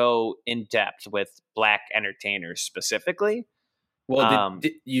to go in depth with Black entertainers specifically. Well,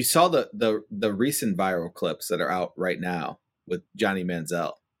 you saw the recent viral clips that are out right now with Johnny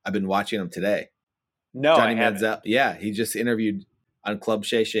Manziel. I've been watching them today. No, Johnny Manziel. Yeah, he just interviewed on Club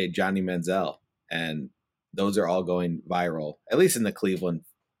Shay Shay Johnny Manziel, and those are all going viral, at least in the Cleveland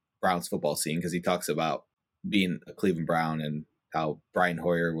Browns football scene, because he talks about being a Cleveland Brown and how Brian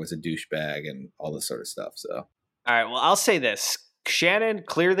Hoyer was a douchebag and all this sort of stuff. So, all right, well, I'll say this. Shannon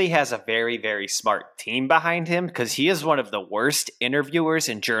clearly has a very, very smart team behind him, because he is one of the worst interviewers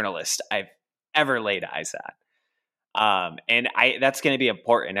and journalists I've ever laid eyes on. And that's going to be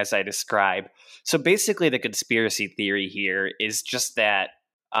important as I describe. So basically the conspiracy theory here is just that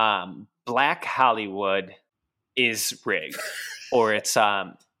Black Hollywood is rigged, or it's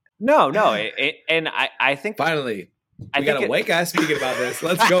no. And I think finally we got a white guy speaking about this.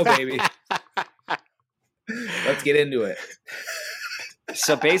 Let's go, baby. Let's get into it.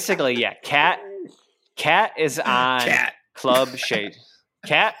 So basically, yeah, Cat is on Club Shay.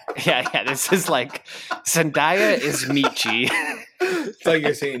 Cat, yeah. This is Zendaya is Michi. It's like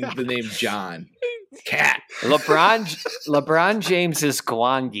you're saying the name John. Cat. LeBron James is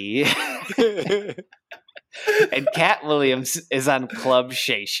Gwangi. And Cat Williams is on Club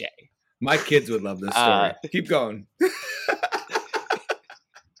Shay Shay. My kids would love this story. Keep going.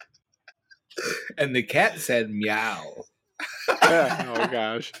 And the cat said meow. Oh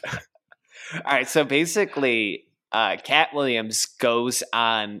gosh. All right, so basically Cat Williams goes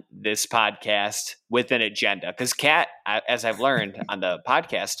on this podcast with an agenda, because Cat, as I've learned on the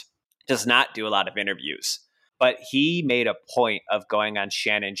podcast, does not do a lot of interviews, but he made a point of going on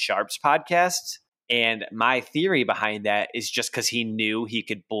Shannon Sharpe's podcast. And my theory behind that is just because he knew he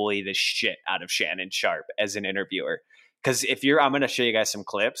could bully the shit out of Shannon Sharpe as an interviewer. Because I'm going to show you guys some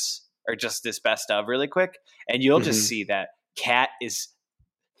clips, or just this best of really quick, and you'll just see that Cat is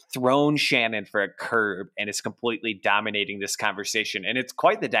thrown Shannon for a curb and is completely dominating this conversation. And it's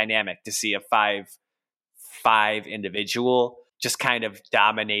quite the dynamic to see a 5'5" individual just kind of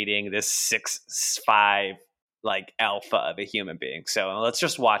dominating this 6'5" alpha of a human being. So let's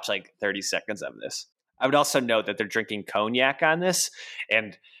just watch 30 seconds of this. I would also note that they're drinking cognac on this.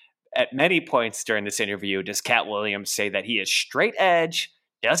 And at many points during this interview, does Cat Williams say that he is straight edge,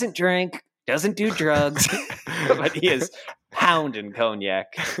 doesn't drink, doesn't do drugs, but he is pounding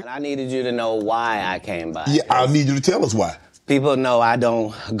cognac. But I needed you to know why I came by. Yeah, I need you to tell us why. People know I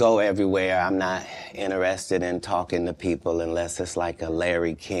don't go everywhere. I'm not interested in talking to people unless it's like a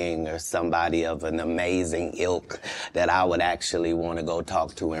Larry King or somebody of an amazing ilk that I would actually want to go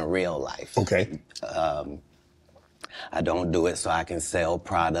talk to in real life. Okay. I don't do it so I can sell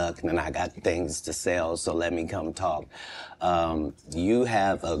product, and I got things to sell, so let me come talk. You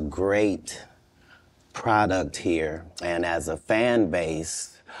have a great product here, and as a fan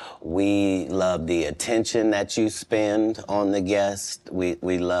base, we love the attention that you spend on the guest. We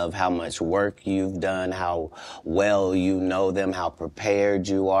love how much work you've done, how well you know them, how prepared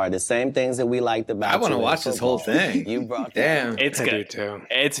you are. The same things that we liked about you. I want to in watch this whole football. thing. You brought Damn. It's I do good. too.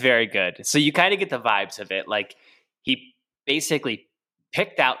 It's very good. So you kind of get the vibes of it. Like, he basically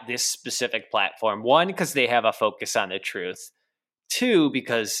picked out this specific platform. One, because they have a focus on the truth. Two,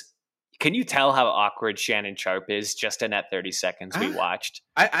 because can you tell how awkward Shannon Sharp is just in that 30 seconds we watched?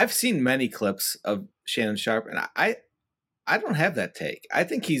 I've seen many clips of Shannon Sharp, and I don't have that take. I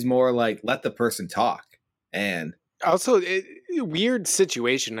think he's more like, let the person talk. And Also, weird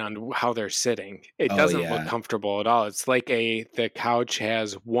situation on how they're sitting. It doesn't look comfortable at all. It's like the couch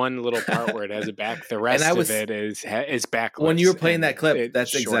has one little part where it has a back. The rest of it is backless. When you were playing that clip,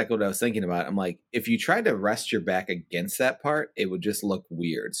 that's exactly what I was thinking about. I'm like, if you tried to rest your back against that part, it would just look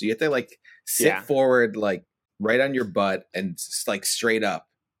weird. So you have to like sit forward, like right on your butt, and just like straight up.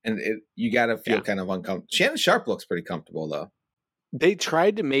 And you got to feel kind of uncomfortable. Shannon Sharp looks pretty comfortable though. They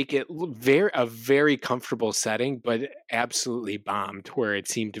tried to make it a very comfortable setting, but absolutely bombed where it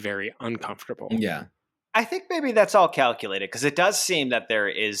seemed very uncomfortable. Yeah. I think maybe that's all calculated, because it does seem that there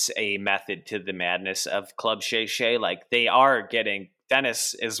is a method to the madness of Club Shay Shay. Like, they are getting,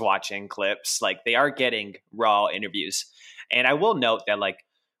 Dennis is watching clips, like they are getting raw interviews. And I will note that, like,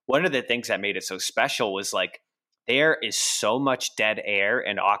 one of the things that made it so special was like, there is so much dead air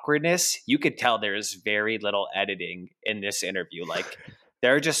and awkwardness. You could tell there's very little editing in this interview. Like,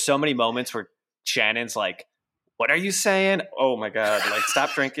 there are just so many moments where Shannon's like, what are you saying? Oh my God. Like, stop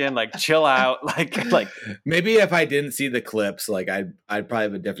drinking, like chill out. Like maybe if I didn't see the clips, like I'd probably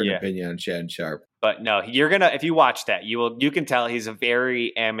have a different opinion on Shannon Sharp. But no, if you watch that, you can tell he's a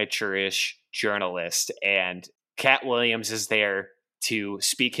very amateurish journalist, and Cat Williams is there to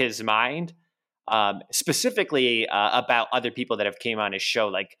speak his mind. Specifically about other people that have came on his show.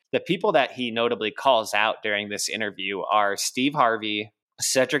 Like, the people that he notably calls out during this interview are Steve Harvey,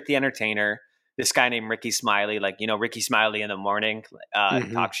 Cedric the Entertainer, this guy named Ricky Smiley, like, you know, Ricky Smiley in the morning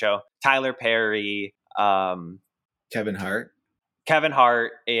talk show, Tyler Perry, Kevin Hart,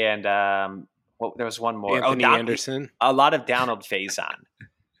 and there was one more. Anthony Anderson. A lot of Donald Faison.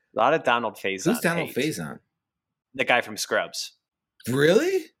 Who's Donald Faison? The guy from Scrubs.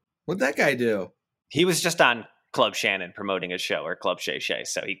 Really? What'd that guy do? He was just on Club Shannon promoting a show, or Club Shay Shay,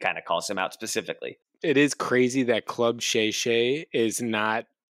 so he kind of calls him out specifically. It is crazy that Club Shay Shay is not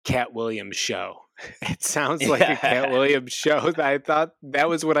Cat Williams' show. It sounds like a Cat Williams show. I thought that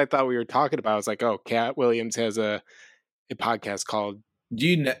was what I thought we were talking about. I was like, oh, Cat Williams has a podcast called. Do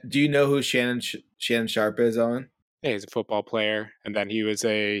you know who Shannon Sharp is, Owen? Yeah, he's a football player, and then he was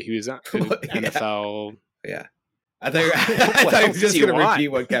on NFL. Yeah. I thought you were just going to repeat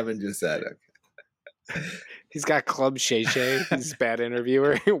what Kevin just said. Okay. He's got Club Shay Shay. He's a bad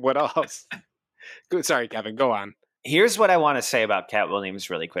interviewer. What else? Sorry, Kevin, go on. Here's what I want to say about Cat Williams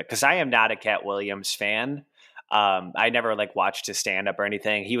really quick, because I am not a Cat Williams fan. I never watched his stand-up or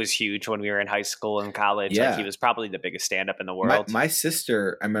anything. He was huge when we were in high school and college. Yeah. Like, he was probably the biggest stand-up in the world. My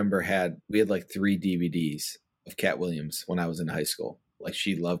sister, I remember, we had 3 DVDs of Cat Williams when I was in high school. Like,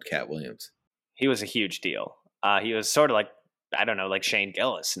 she loved Cat Williams. He was a huge deal. He was sort of like, I don't know, like Shane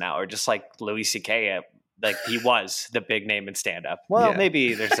Gillis now, or just like Louis C.K. Like, he was the big name in stand-up. Well,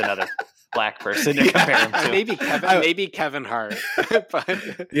 maybe there's another black person to compare him to. Maybe Kevin Hart.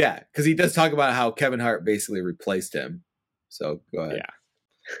 But yeah, because he does talk about how Kevin Hart basically replaced him. So go ahead.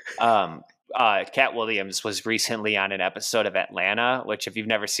 Yeah. Cat Williams was recently on an episode of Atlanta, which, if you've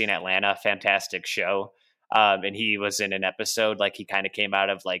never seen Atlanta, fantastic show. And he was in an episode, like, he kind of came out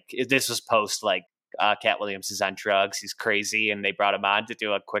of, like, this was post, like, Cat Williams is on drugs, he's crazy, and they brought him on to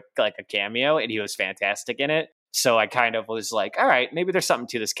do a quick, like, a cameo, and he was fantastic in it. So I kind of was like, all right, maybe there's something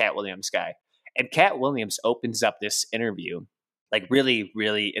to this Cat Williams guy. And Cat Williams opens up this interview, like, really,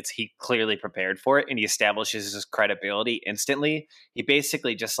 really, he clearly prepared for it, and he establishes his credibility instantly. He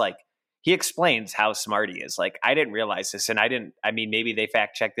basically just, like, he explains how smart he is. Like, I didn't realize this, and I mean, maybe they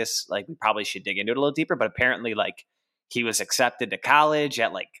fact check this, like, we probably should dig into it a little deeper, but apparently, like, he was accepted to college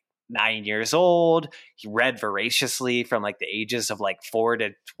at, like, 9 years old. He read voraciously from, like, the ages of, like, 4 to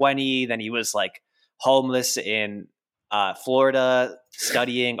 20. Then he was, like, homeless in Florida,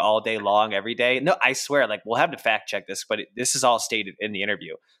 studying all day long, every day. No, I swear, like, we'll have to fact check this, but this is all stated in the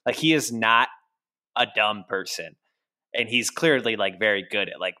interview. Like, he is not a dumb person. And he's clearly, like, very good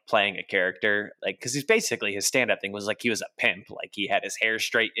at, like, playing a character. Like, because he's basically, his stand-up thing was, like, he was a pimp. Like, he had his hair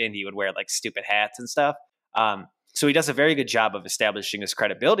straightened. He would wear, like, stupid hats and stuff. So he does a very good job of establishing his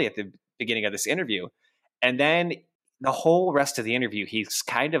credibility at the beginning of this interview. And then the whole rest of the interview, he's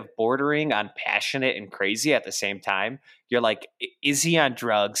kind of bordering on passionate and crazy at the same time. You're like, is he on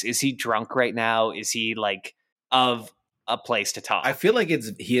drugs? Is he drunk right now? Is he like of a place to talk? I feel like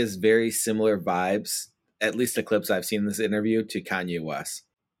he has very similar vibes, at least the clips I've seen in this interview, to Kanye West.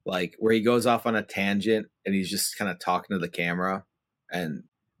 Like where he goes off on a tangent and he's just kind of talking to the camera, and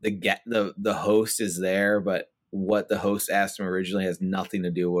the host is there, but what the host asked him originally has nothing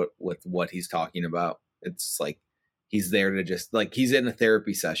to do with what he's talking about. It's like he's there to just like he's in a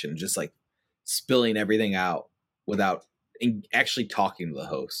therapy session, just like spilling everything out without actually talking to the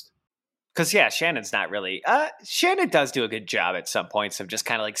host. Because, yeah, Shannon's not really... Shannon does do a good job at some points of just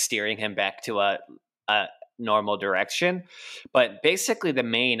kind of like steering him back to a normal direction. But basically the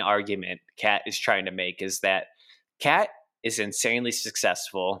main argument Kat is trying to make is that Kat is insanely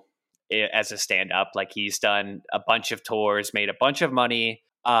successful as a stand-up. Like he's done a bunch of tours, made a bunch of money,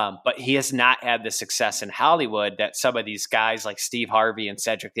 but he has not had the success in Hollywood that some of these guys like Steve Harvey and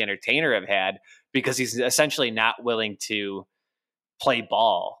Cedric the Entertainer have had, because he's essentially not willing to play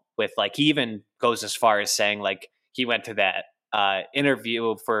ball with, like, he even goes as far as saying like he went to that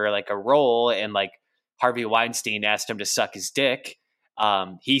interview for like a role and like Harvey Weinstein asked him to suck his dick.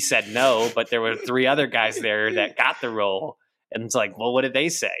 He said no, but there were 3 other guys there that got the role. And it's like, well, what did they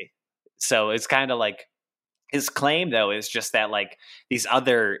say? So it's kind of like his claim, though, is just that like these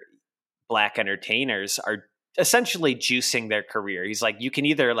other black entertainers are essentially juicing their career. He's like, you can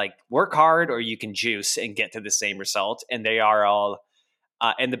either like work hard or you can juice and get to the same result. And they are all,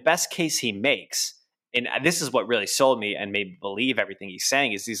 and the best case he makes, and this is what really sold me and made me believe everything he's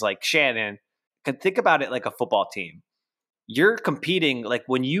saying, is he's like, Shannon, can think about it like a football team. You're competing, like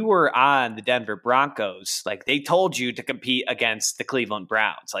when you were on the Denver Broncos, like they told you to compete against the Cleveland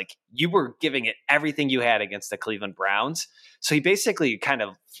Browns. Like you were giving it everything you had against the Cleveland Browns. So he basically kind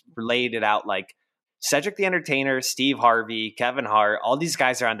of laid it out like Cedric the Entertainer, Steve Harvey, Kevin Hart, all these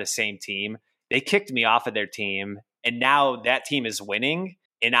guys are on the same team. They kicked me off of their team, and now that team is winning,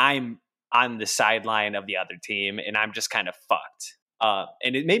 and I'm on the sideline of the other team, and I'm just kind of fucked.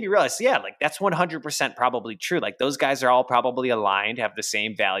 And it made me realize, yeah, like that's 100% probably true. Like those guys are all probably aligned, have the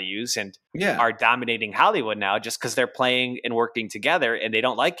same values, and are dominating Hollywood now just because they're playing and working together, and they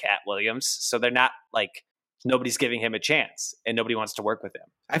don't like Cat Williams. So they're not like, nobody's giving him a chance and nobody wants to work with him.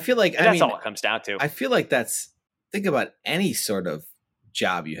 I feel like that's all it comes down to. I feel like think about any sort of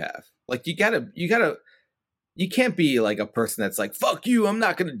job you have. Like you can't be like a person that's like, fuck you, I'm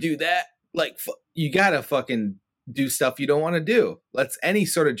not going to do that. Like you gotta fucking do stuff you don't want to do. That's any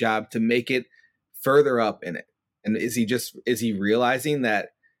sort of job to make it further up in it. And is he realizing that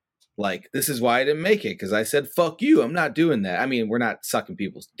like, this is why I didn't make it? Because I said, fuck you, I'm not doing that. I mean, we're not sucking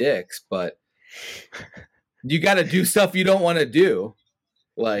people's dicks, but you got to do stuff you don't want to do.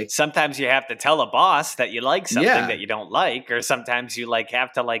 Like sometimes you have to tell a boss that you like something that you don't like, or sometimes you like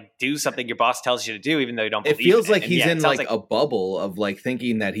have to like do something your boss tells you to do, even though you don't believe it. Feels like he's in like a bubble of like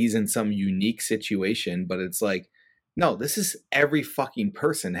thinking that he's in some unique situation, but it's like, no, this is every fucking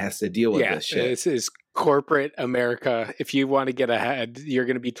person has to deal with this shit. This is corporate America. If you want to get ahead, you're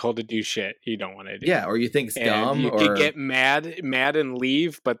going to be told to do shit you don't want to do. Yeah, or you think it's dumb. You could get mad and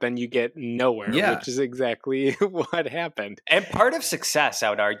leave, but then you get nowhere, which is exactly what happened. And part of success, I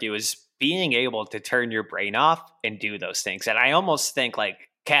would argue, is being able to turn your brain off and do those things. And I almost think like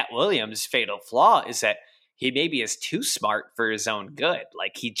Cat Williams' fatal flaw is that he maybe is too smart for his own good.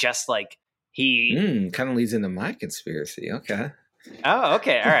 Like he just like, kind of leads into my conspiracy. Okay. Oh,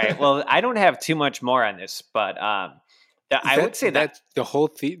 okay. All right. Well, I don't have too much more on this, but I would say that's the whole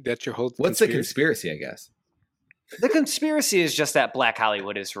thing. That's your whole. What's the conspiracy? I guess the conspiracy is just that Black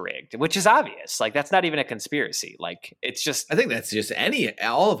Hollywood is rigged, which is obvious. Like that's not even a conspiracy. Like it's just. I think that's just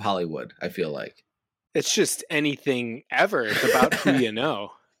all of Hollywood. I feel like it's just anything ever. It's about who you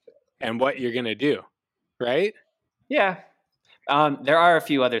know and what you're gonna do, right? Yeah. There are a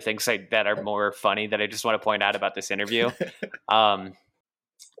few other things that are more funny that I just want to point out about this interview.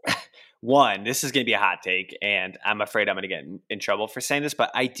 One, this is going to be a hot take, and I'm afraid I'm going to get in trouble for saying this,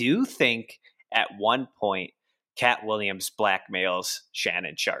 but I do think at one point Cat Williams blackmails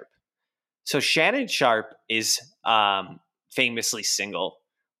Shannon Sharpe. So Shannon Sharpe is famously single,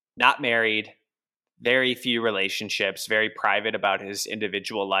 not married, very few relationships, very private about his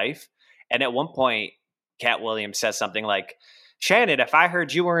individual life. And at one point, Cat Williams says something like, Shannon, if I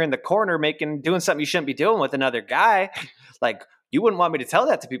heard you were in the corner doing something you shouldn't be doing with another guy, like you wouldn't want me to tell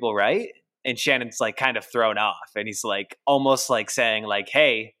that to people, right? And Shannon's like kind of thrown off, and he's like almost like saying like,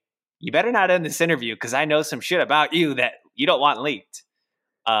 hey, you better not end this interview because I know some shit about you that you don't want leaked.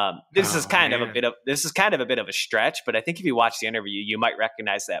 This is Oh, kind of a man. bit of a stretch, but I think if you watch the interview, you might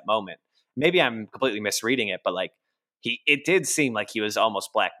recognize that moment. Maybe I'm completely misreading it, but like it did seem like he was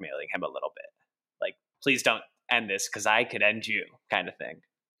almost blackmailing him a little bit. Like, please don't end this because I could end you, kind of thing.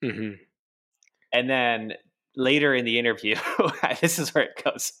 Mhm. And then later in the interview, this is where it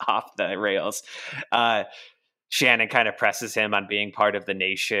goes off the rails. Shannon kind of presses him on being part of the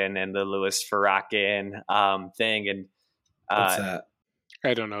nation and the Louis Farrakhan thing, and What's that?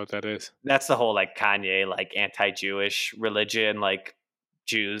 I don't know what that is. that's the whole like Kanye like anti-Jewish religion, like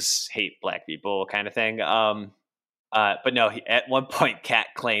Jews hate black people kind of thing. But no, at one point, Cat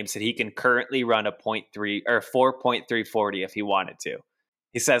claims that he can currently run a 0.3 or 4.340 if he wanted to.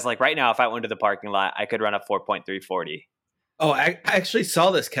 He says, like, right now, if I went to the parking lot, I could run a 4.340. Oh, I actually saw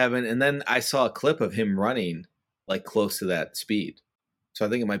this, Kevin, and then I saw a clip of him running like close to that speed. So I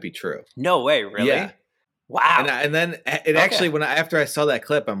think it might be true. No way, really? Yeah. Wow. And then it actually, after I saw that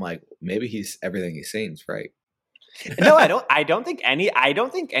clip, I'm like, maybe everything he's saying is right. No, I don't think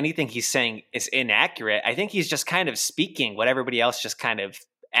anything he's saying is inaccurate. I think he's just kind of speaking what everybody else just kind of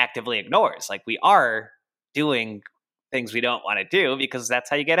actively ignores. Like, we are doing things we don't want to do because that's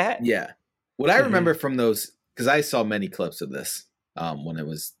how you get ahead. Yeah. What I remember from those, because I saw many clips of this when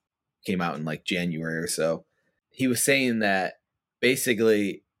it came out in like January or so. He was saying that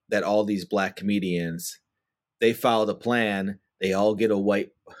basically that all these black comedians, they followed a plan. They all get a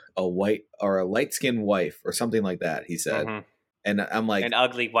white or a light skinned wife or something like that. He said, and I'm like, an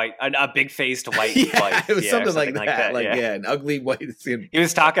ugly white, a big faced white yeah, wife. it was something like that. Like, yeah. an ugly white skin. He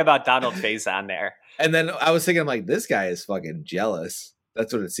was talking about Donald Faison there. And then I was thinking, I'm like, this guy is fucking jealous.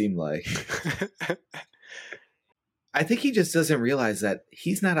 That's what it seemed like. I think he just doesn't realize that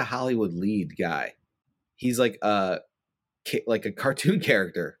he's not a Hollywood lead guy. He's like a cartoon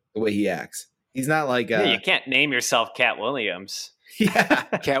character, the way he acts. He's not like you can't name yourself Cat Williams. Yeah.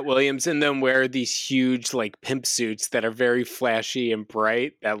 Cat Williams and them wear these huge like pimp suits that are very flashy and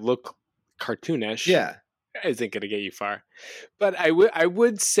bright that look cartoonish. Yeah. Isn't going to get you far. But I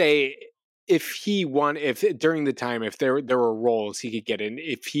would say if during the time, if there were roles he could get in,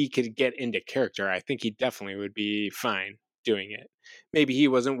 if he could get into character, I think he definitely would be fine doing it. Maybe he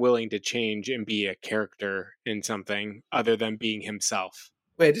wasn't willing to change and be a character in something other than being himself.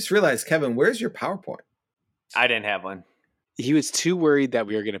 Wait, I just realized, Kevin, where's your PowerPoint? I didn't have one. He was too worried that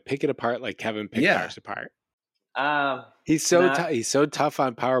we were going to pick it apart like Kevin picked ours apart. He's so tough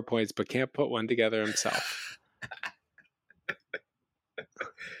on PowerPoints, but can't put one together himself.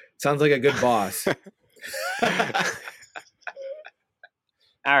 Sounds like a good boss. All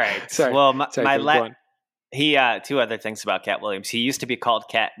right. Sorry. Well, he two other things about Cat Williams. He used to be called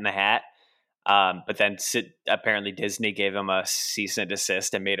Cat in the Hat, but then apparently Disney gave him a cease and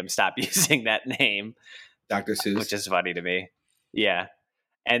desist and made him stop using that name. Dr. Seuss. Which is funny to me. Yeah.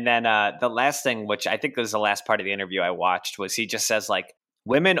 And then the last thing, which I think was the last part of the interview I watched, was he just says, like,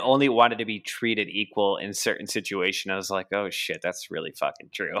 women only wanted to be treated equal in certain situations. I was like, oh, shit, that's really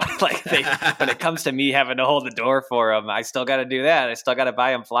fucking true. Like, when it comes to me having to hold the door for them, I still got to do that. I still got to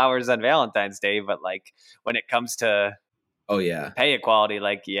buy them flowers on Valentine's Day. But, like, when it comes to pay equality,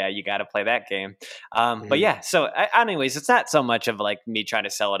 like, yeah, you got to play that game. But yeah, so anyways, it's not so much of like me trying to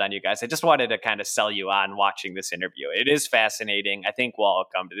sell it on you guys. I just wanted to kind of sell you on watching this interview. It is fascinating. I think we'll all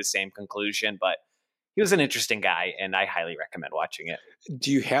come to the same conclusion, but he was an interesting guy and I highly recommend watching it. Do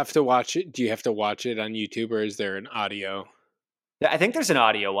you have to watch it? Do you have to watch it on YouTube or is there an audio? I think there's an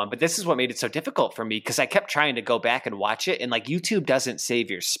audio one, but this is what made it so difficult for me because I kept trying to go back and watch it and like YouTube doesn't save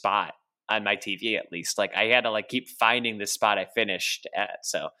your spot. On my TV, at least, like I had to like keep finding the spot I finished at.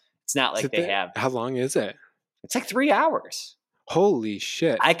 So it's not like they have. How long is it? It's like 3 hours. Holy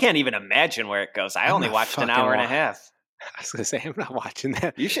shit! I can't even imagine where it goes. I only watched an hour and a half. I was gonna say I'm not watching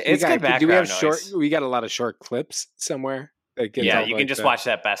that. You should. It's good background do we have noise. We got a lot of short clips somewhere. Yeah, you can just watch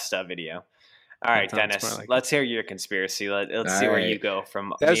that best video. All right, Dennis. Let's hear your conspiracy. Let's see where you go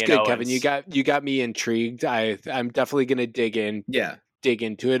from. That's good, Kevin. You got me intrigued. I'm definitely gonna dig in. Yeah. Dig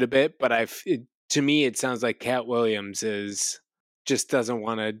into it a bit, but to me it sounds like Cat Williams just doesn't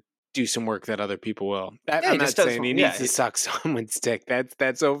want to do some work that other people will. I'm not saying he needs to suck someone's dick.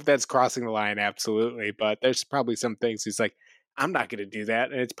 That's crossing the line, absolutely. But there's probably some things he's like, I'm not going to do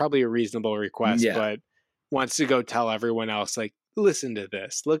that, and it's probably a reasonable request, but wants to go tell everyone else, like, listen to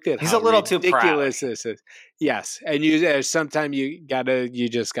this. Look at he's a little too ridiculous proud. This is. Yes, and sometimes you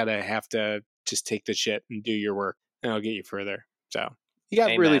just gotta have to just take the shit and do your work, and it'll get you further. So. He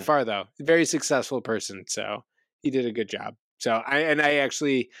got really far though. Very successful person, so he did a good job. So I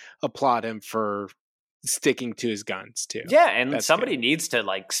actually applaud him for sticking to his guns too. Yeah, and somebody needs to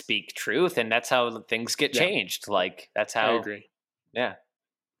like speak truth, and that's how things get changed. Like that's how I agree. Yeah.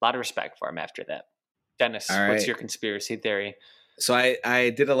 A lot of respect for him after that. Dennis, All what's right. your conspiracy theory? So I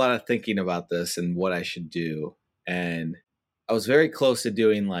did a lot of thinking about this and what I should do. And I was very close to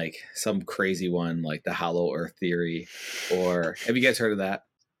doing like some crazy one, like the hollow earth theory. Or have you guys heard of that?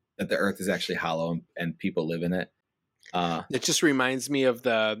 That the earth is actually hollow and people live in it. It just reminds me of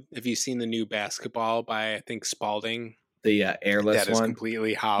have you seen the new basketball by, I think, Spalding? The airless That is one.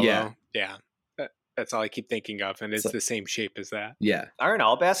 completely hollow. Yeah. Yeah. That's all I keep thinking of. And it's So- the same shape as that. Yeah. Aren't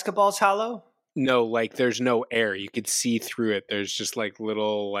all basketballs hollow? No, like there's no air. You could see through it. There's just like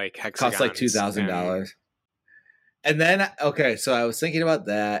little like hexagons. Costs like $2,000. And then, okay, so I was thinking about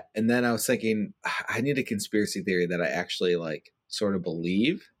that. And then I was thinking, I need a conspiracy theory that I actually like sort of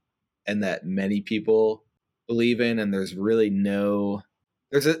believe and that many people believe in. And there's really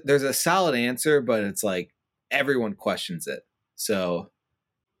there's a solid answer, but it's like everyone questions it. So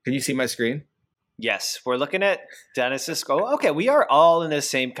can you see my screen? Yes, we're looking at Dennis's skull. Okay, we are all in the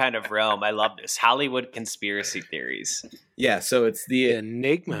same kind of realm. I love this. Hollywood conspiracy theories. Yeah. So it's The the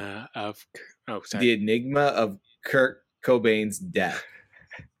enigma of sorry. enigma of Kurt Cobain's death.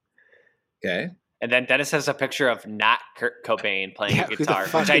 Okay. And then Dennis has a picture of not Kurt Cobain playing Yeah, a who the guitar,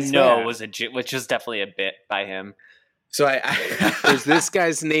 fuck which I is know that? was which is definitely a bit by him. So Is this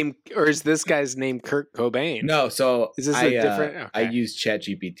guy's name Kurt Cobain? No, so Is this I, a different? I Okay. use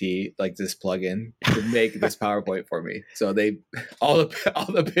ChatGPT, like this plugin, to make this PowerPoint for me. So all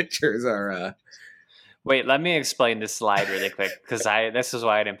the pictures are. Wait, let me explain this slide really quick because this is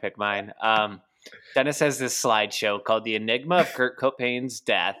why I didn't pick mine. Dennis has this slideshow called "The Enigma of Kurt Cobain's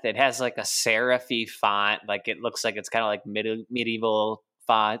Death." It has like a serify font, like it looks like it's kind of like medieval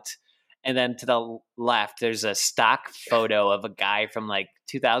font. And then to the left, there's a stock photo of a guy from like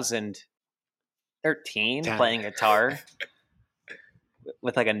 2013 Damn. playing guitar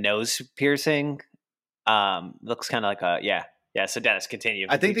with like a nose piercing. Looks kind of like yeah. So Dennis, continue.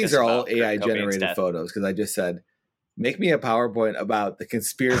 I think Teach these us are all about Kurt AI Cobain's generated death. photos because I just said, make me a PowerPoint about the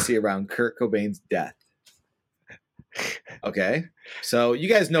conspiracy around Kurt Cobain's death. Okay, so you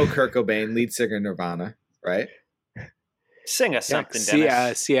guys know Kurt Cobain, lead singer Nirvana, right? Sing us something, See,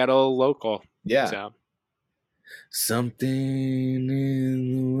 Dennis. Seattle local. Yeah. So. Something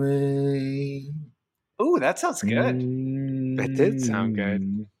in the way. Ooh, that sounds good. That did sound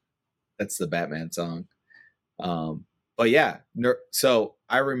good. That's the Batman song. But yeah, so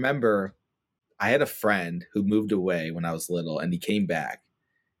I remember I had a friend who moved away when I was little, and he came back,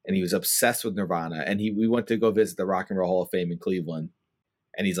 and he was obsessed with Nirvana. And we went to go visit the Rock and Roll Hall of Fame in Cleveland,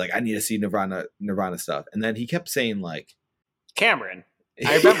 and he's like, "I need to see Nirvana stuff." And then he kept saying like, Cameron.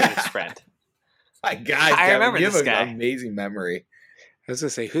 I remember this friend. "My God, I Kevin, remember you have this an guy. amazing memory." I was gonna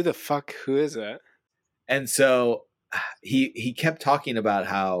say, who is it? And so he kept talking about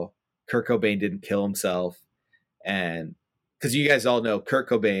how Kurt Cobain didn't kill himself, and because you guys all know Kurt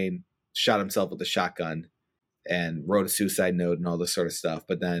Cobain shot himself with a shotgun and wrote a suicide note and all this sort of stuff.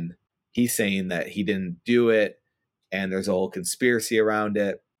 But then he's saying that he didn't do it, and there's a whole conspiracy around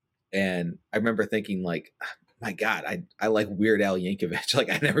it. And I remember thinking like, my God, I like Weird Al Yankovic. Like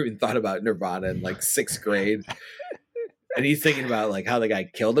I never even thought about Nirvana in like 6th grade. And he's thinking about like how the guy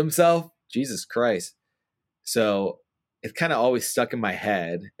killed himself. Jesus Christ. So it kind of always stuck in my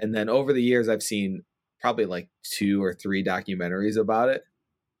head. And then over the years, I've seen probably like 2 or 3 documentaries about it.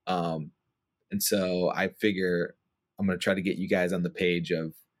 And so I figure I'm going to try to get you guys on the page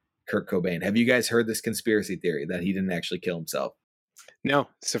of Kurt Cobain. Have you guys heard this conspiracy theory that he didn't actually kill himself? No,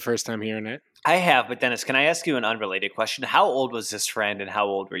 it's the first time hearing it. I have, but Dennis, can I ask you an unrelated question? How old was this friend and how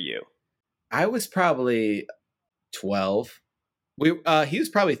old were you? I was probably 12. He was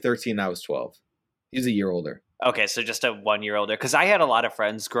probably 13. I was 12. He was a year older. Okay, so just a 1 year older. Because I had a lot of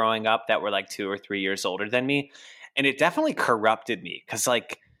friends growing up that were like 2 or 3 years older than me. And it definitely corrupted me. Because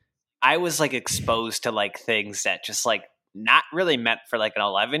like I was like exposed to like things that just like not really meant for like an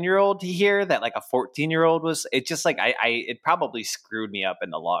 11-year-old to hear that like a 14-year-old was. It just like it probably screwed me up in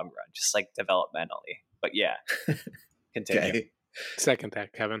the long run, just like developmentally. But yeah, continue. Okay. Second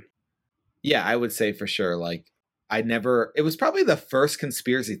that, Kevin. Yeah, I would say for sure. Like it was probably the first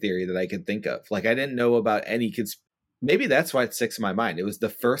conspiracy theory that I could think of. Like I didn't know about any maybe that's why it sticks in my mind. It was the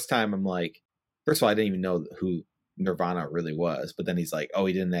first time I'm like, first of all, I didn't even know who Nirvana really was. But then he's like, oh,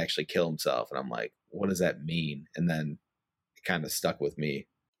 he didn't actually kill himself. And I'm like, what does that mean? And then it kind of stuck with me.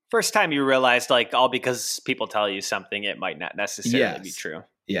 First time you realized like all because people tell you something, it might not necessarily be Yes. true.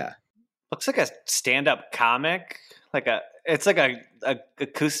 Yeah. Looks like a stand-up comic, it's like a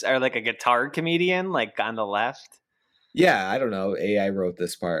acoustic or like a guitar comedian, like on the left. Yeah, I don't know. AI wrote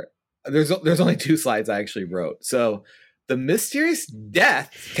this part. There's only 2 slides I actually wrote. So the mysterious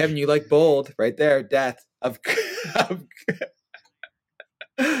death, Kevin, you like bold right there, death of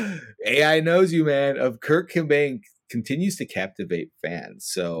AI knows you, man. Of Kurt Cobain continues to captivate fans.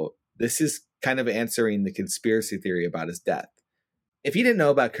 So this is kind of answering the conspiracy theory about his death. If you didn't know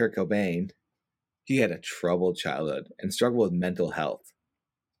about Kurt Cobain, he had a troubled childhood and struggled with mental health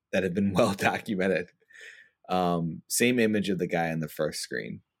that have been well documented. Same image of the guy on the first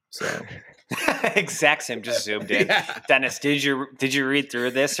screen. So exact same, just zoomed in. Yeah. Dennis, did you read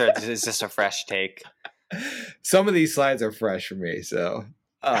through this, or is this a fresh take? Some of these slides are fresh for me. So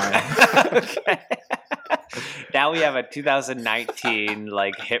Okay. Now we have a 2019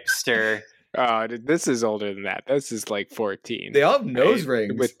 like hipster. Oh, this is older than that. This is like 14. they all have nose right?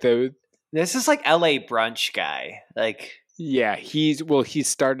 rings. With the This is like LA brunch guy. Like, yeah, he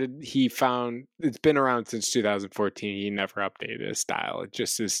found it's been around since 2014. He never updated his style. It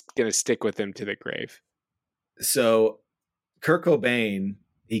just is gonna stick with him to the grave. So Kurt Cobain,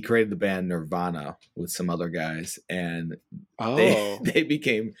 he created the band Nirvana with some other guys, and Oh, they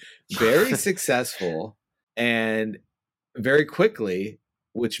became very successful and very quickly,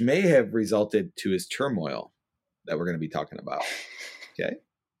 which may have resulted to his turmoil that we're going to be talking about. Okay.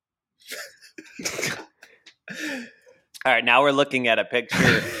 all right, now we're looking at a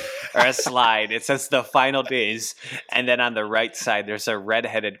picture or a slide. It says the final days, and then on the right side, there's a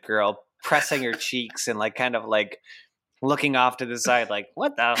redheaded girl pressing her cheeks and like kind of like looking off to the side, like,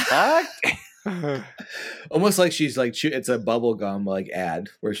 what the fuck? Almost like she's like, it's a bubble gum like ad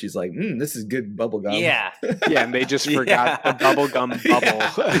where she's like, this is good bubble gum. Yeah. yeah, and they just forgot the bubblegum bubble.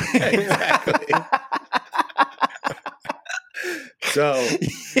 Yeah, exactly. So,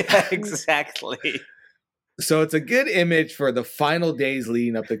 Yeah, exactly. so it's a good image for the final days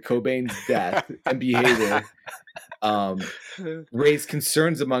leading up to Cobain's death and behavior. Raised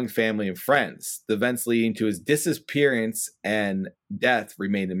concerns among family and friends. The events leading to his disappearance and death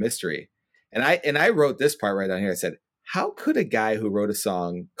remained a mystery. And I wrote this part right down here. I said, how could a guy who wrote a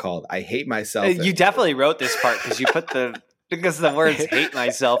song called "I Hate Myself"? You definitely wrote this part because you put because the words "hate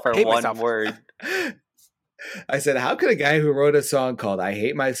myself" are Hate one myself. word. I said, how could a guy who wrote a song called "I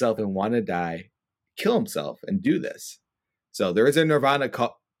Hate Myself and Want to Die" kill himself and do this? So there is a Nirvana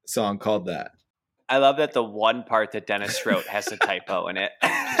song called that. I love that the one part that Dennis wrote has a typo in it.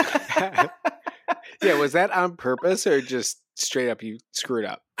 Yeah, was that on purpose or just straight up you screwed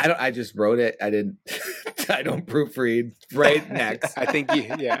up? I just wrote it. I didn't. I don't proofread. Right next. I think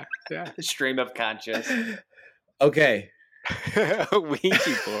yeah. Stream of conscious. Okay.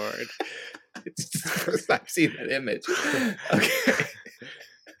 Ouija board. It's just the first time I've seen that image. Okay.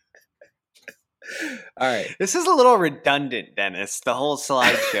 All right. This is a little redundant, Dennis. The whole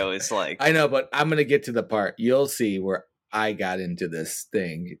slideshow is like, I know, but I'm going to get to the part. You'll see where I got into this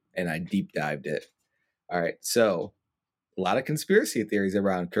thing and I deep dived it. All right. So, a lot of conspiracy theories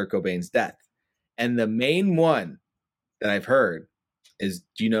around Kurt Cobain's death. And the main one that I've heard is,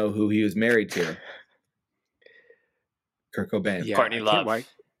 do you know who he was married to? Kurt Cobain. Yeah, Courtney I can't- Love. why-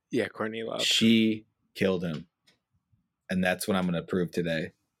 Yeah, Courtney Love. She killed him. And that's what I'm going to prove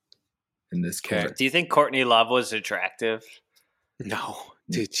today in this Okay. court. do you think Courtney Love was attractive? No,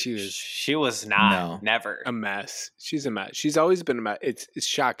 dude, she was She was not. No. Never. a mess. She's a mess. She's always been a mess. It's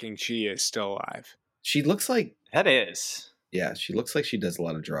shocking she is still alive. She looks like, That is. yeah, she looks like she does a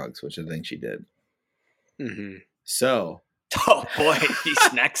lot of drugs, which I think she did. Mm-hmm. So, Oh boy,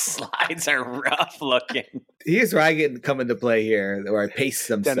 these next slides are rough looking. here's where I come into play here, where I paste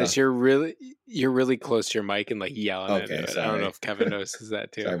some Dennis, stuff. you're really close to your mic and like yelling Okay, at it. I sorry. don't know if Kevin notices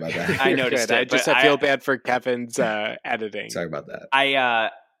that too. Sorry about that. I You're noticed good. it, but I feel bad for Kevin's editing. Sorry about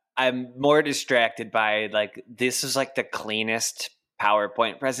that. I'm more distracted by like this is like the cleanest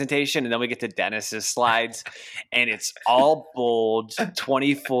PowerPoint presentation, and then we get to Dennis's slides, and it's all bold,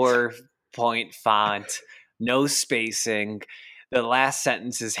 24-point font, no spacing. The last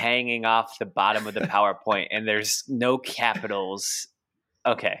sentence is hanging off the bottom of the PowerPoint, and there's no capitals.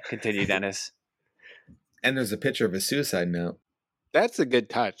 Okay, continue, Dennis. And there's a picture of a suicide note. That's a good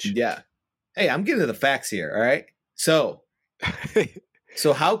touch. Yeah. Hey, I'm getting to the facts here. All right.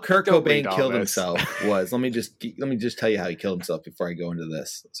 So how Kurt Don't Cobain read all killed this. himself was. Let me just tell you how he killed himself before I go into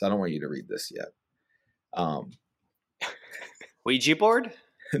this. So I don't want you to read this yet. Ouija board?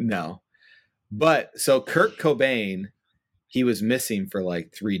 No. But so Kurt Cobain, he was missing for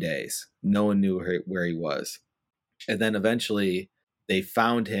like 3 days. No one knew where he was. And then eventually they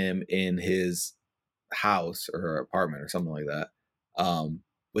found him in his house or apartment or something like that,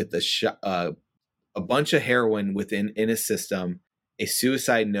 with a bunch of heroin in his system, a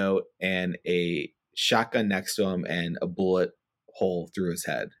suicide note, and a shotgun next to him, and a bullet hole through his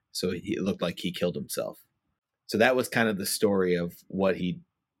head. So it looked like he killed himself. So that was kind of the story of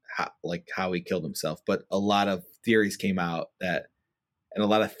how he killed himself. But a lot of theories came out that and a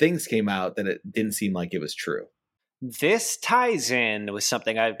lot of things came out that it didn't seem like it was true. This ties in with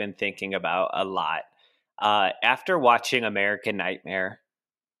something I've been thinking about a lot. After watching American Nightmare,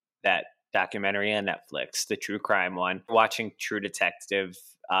 that documentary on Netflix, the true crime one, watching True Detective,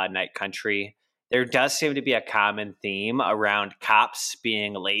 Night Country, there does seem to be a common theme around cops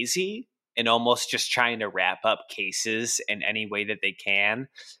being lazy and almost just trying to wrap up cases in any way that they can.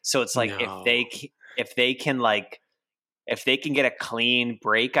 So it's like No. if they can get a clean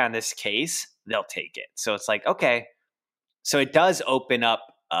break on this case, they'll take it. So it's like, okay. So it does open up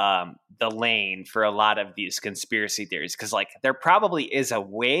the lane for a lot of these conspiracy theories, because like there probably is a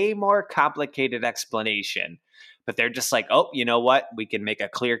way more complicated explanation, but they're just like, oh, you know what? We can make a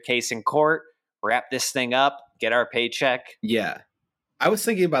clear case in court, wrap this thing up, get our paycheck. Yeah. I was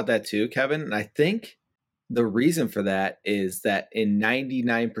thinking about that too, Kevin. And I think the reason for that is that in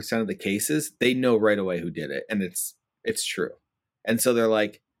 99% of the cases, they know right away who did it. And it's true. And so they're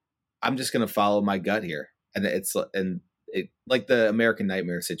like, I'm just going to follow my gut here. And it's like the American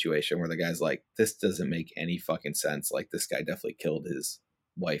Nightmare situation where the guy's like, this doesn't make any fucking sense. Like this guy definitely killed his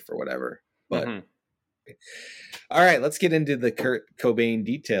wife or whatever. But all right, let's get into the Kurt Cobain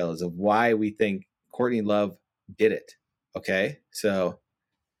details of why we think Courtney Love did it. Okay. So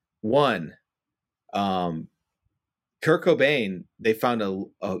one, Kurt Cobain, they found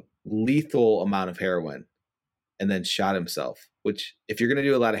a lethal amount of heroin and then shot himself, which if you're going to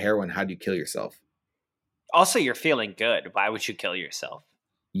do a lot of heroin, how do you kill yourself? Also, you're feeling good. Why would you kill yourself?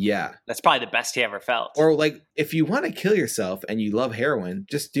 Yeah. That's probably the best he ever felt. Or like, if you want to kill yourself and you love heroin,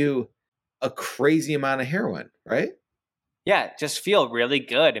 just do a crazy amount of heroin, right? Yeah, just feel really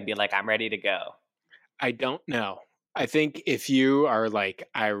good and be like, I'm ready to go. I don't know. I think if you are like,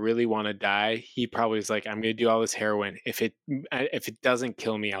 I really want to die, he probably is like, I'm going to do all this heroin. If it doesn't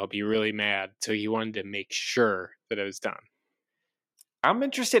kill me, I'll be really mad. So he wanted to make sure that it was done. I'm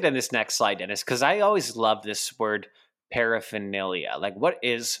interested in this next slide, Dennis, because I always love this word paraphernalia. Like, what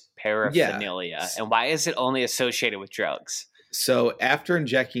is paraphernalia, and why is it only associated with drugs? So after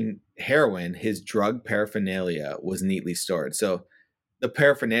injecting heroin, his drug paraphernalia was neatly stored. So the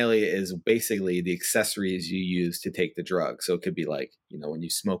paraphernalia is basically the accessories you use to take the drug. So it could be like, when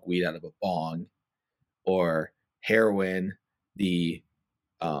you smoke weed out of a bong, or heroin, the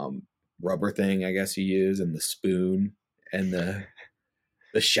rubber thing, I guess you use, and the spoon and the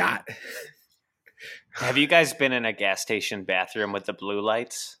shot. Have you guys been in a gas station bathroom with the blue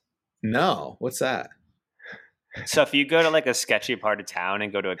lights? No. What's that? So if you go to like a sketchy part of town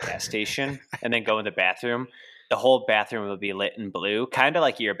and go to a gas station and then go in the bathroom, the whole bathroom will be lit in blue, kind of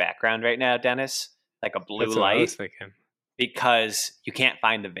like your background right now, Dennis, like a blue That's what I was light, thinking. because you can't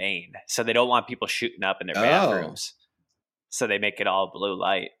find the vein. So they don't want people shooting up in their bathrooms. So they make it all blue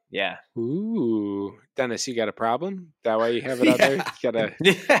light. Yeah. Ooh, Dennis, you got a problem? That why you have it out there? You gotta...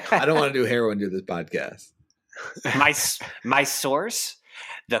 I don't want to do heroin to this podcast. My source,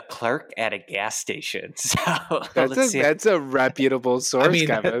 the clerk at a gas station. So That's a reputable source,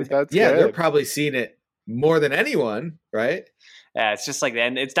 Kevin. That's good. They're good. probably seen it more than anyone, right? Yeah, it's just like,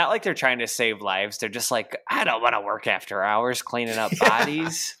 and it's not like they're trying to save lives. They're just like, I don't want to work after hours cleaning up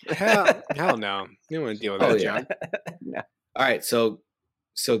bodies. Hell no. You don't want to deal with that, John. No. All right, so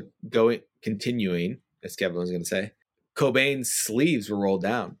continuing, as Kevin was going to say, Cobain's sleeves were rolled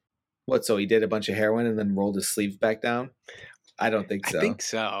down. What? So he did a bunch of heroin and then rolled his sleeves back down? I don't think so. I think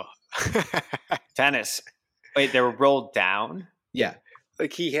so. Dennis, wait, they were rolled down? Yeah.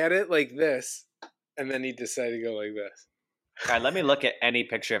 Like he had it like this, and then he decided to go like this. All right, let me look at any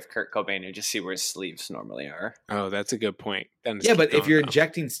picture of Kurt Cobain and just see where his sleeves normally are. Oh, that's a good point. Dennis, Yeah, keep but if going, you're though.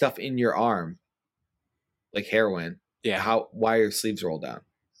 injecting stuff in your arm, like heroin, why are your sleeves rolled down?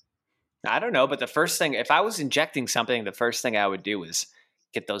 I don't know, but the first thing, if I was injecting something, the first thing I would do is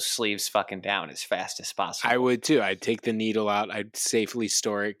get those sleeves fucking down as fast as possible. I would too. I'd take the needle out. I'd safely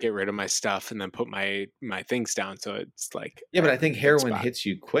store it, get rid of my stuff, and then put my things down. So it's like Yeah, but I think heroin spot. hits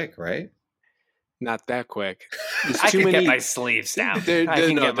you quick, right? Not that quick. I can get my sleeves down.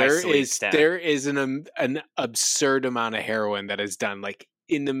 There is an absurd amount of heroin that is done like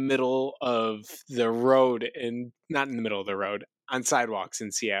in the middle of the road, and not in the middle of the road, on sidewalks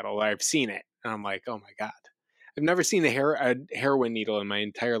in Seattle. I've seen it, and I'm like, oh my god. I've never seen a heroin needle in my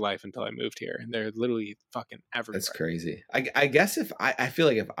entire life until I moved here, and they're literally fucking everywhere. That's crazy. I guess if I feel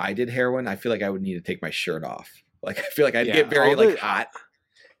like if I did heroin, I feel like I would need to take my shirt off. Like I feel like I'd get very hot,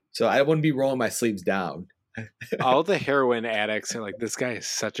 so I wouldn't be rolling my sleeves down. All the heroin addicts are like, this guy is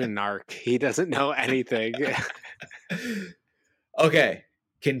such a narc. He doesn't know anything. Okay,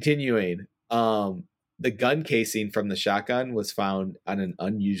 continuing. The gun casing from the shotgun was found on an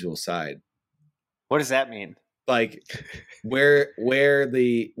unusual side. What does that mean? like where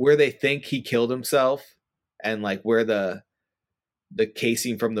they think he killed himself, and like where the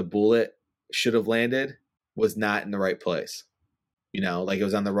casing from the bullet should have landed was not in the right place. You know, like it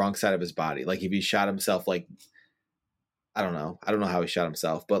was on the wrong side of his body. Like if he shot himself, like I don't know how he shot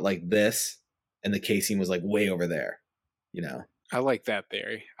himself, but like this, and the casing was like way over there. You know, I like that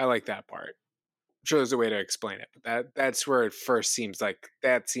theory. I like that part. I'm sure there's a way to explain it, but that's where it first seems like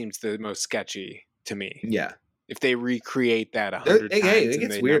that seems the most sketchy to me. yeah. If they recreate that 100 times, Hey, it and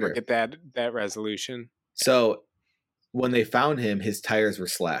gets they weirder. never get that resolution. So when they found him, his tires were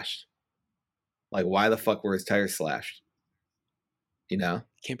slashed. Like, why the fuck were his tires slashed? You know?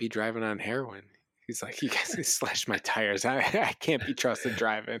 Can't be driving on heroin. He's like, you guys slashed my tires. I can't be trusted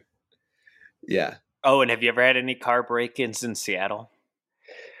driving. Yeah. Oh, and have you ever had any car break-ins in Seattle?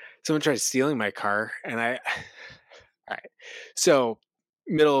 Someone tried stealing my car, and all right. So,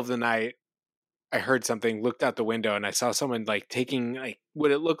 middle of the night, I heard something, looked out the window, and I saw someone like taking like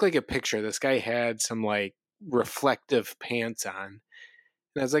what it looked like a picture. This guy had some like reflective pants on.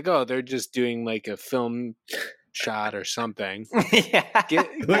 And I was like, oh, they're just doing like a film shot or something. Yeah. Get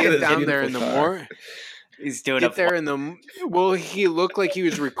this down there beautiful in the car. morning. He's doing Get a there in the well, he looked like he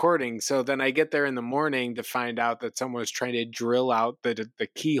was recording. So then I get there in the morning to find out that someone was trying to drill out the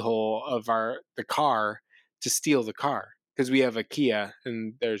keyhole of the car to steal the car, because we have a Kia,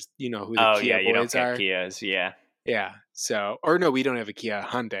 and there's who the Kia you don't boys get are. Kias, yeah. Yeah. So, or no, we don't have a Kia.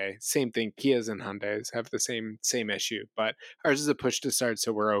 Hyundai, same thing. Kias and Hyundais have the same issue, but ours is a push to start,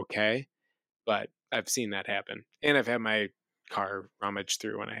 so we're okay. But I've seen that happen, and I've had my car rummaged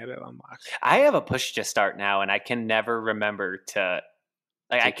through when I had it unlocked. I have a push to start now, and I can never remember to.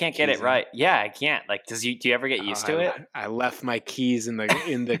 Like, I Take the can't get it keys out. right. Yeah, I can't. Like, do you ever get used to it? I left my keys in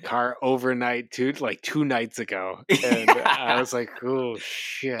the car overnight, like 2 nights ago, and I was like, "Oh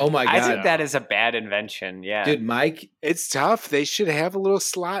shit!" Oh my God. I think that is a bad invention. Yeah, Dude, Mike, It's tough. They should have a little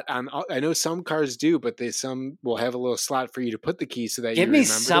slot on. I know some cars do, but some will have a little slot for you to put the key so that give you me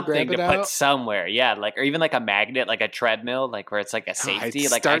remember something to to grab it put out. somewhere. Yeah, like or even like a magnet, like a treadmill, like where it's like a safety. I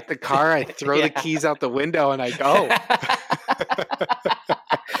Like start the car, I throw Yeah. the keys out the window, and I go.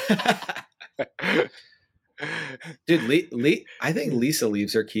 dude, I think Lisa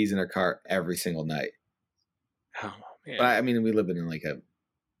leaves her keys in her car every single night. Oh man. But I mean, we live in like a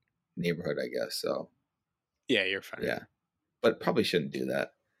neighborhood, I guess. So Yeah, you're fine. yeah, but probably shouldn't do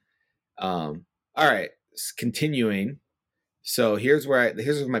that. All right, continuing. So here's where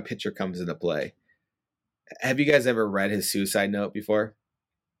my picture comes into play. Have you guys ever read his suicide note before?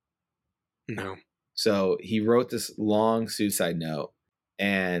 No. So he wrote this long suicide note,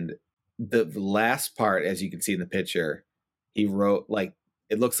 and the last part, as you can see in the picture, he wrote like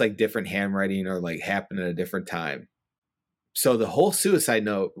it looks like different handwriting or like happened at a different time. So the whole suicide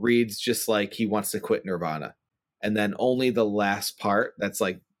note reads just like he wants to quit Nirvana, and then only the last part that's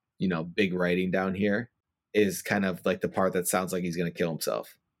like big writing down here is kind of like the part that sounds like he's going to kill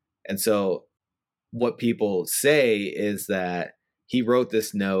himself. And so what people say is that he wrote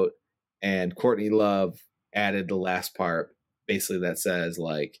this note and Courtney Love added the last part, basically that says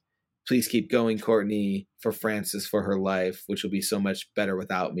like, please keep going, Courtney, for Frances, for her life, which will be so much better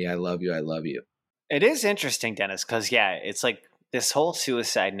without me. I love you. I love you. It is interesting, Dennis, because it's like this whole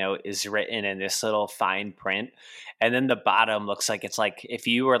suicide note is written in this little fine print, and then the bottom looks like it's like if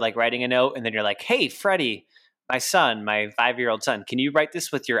you were like writing a note, and then you're like, "Hey, Freddie, my son, my 5-year-old son, can you write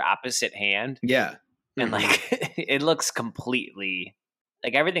this with your opposite hand?" Yeah. And like it looks completely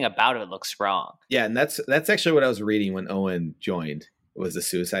like everything about it looks wrong. Yeah. And that's actually what I was reading when Owen joined, was the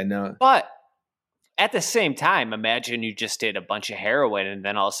suicide note. But at the same time, imagine you just did a bunch of heroin, and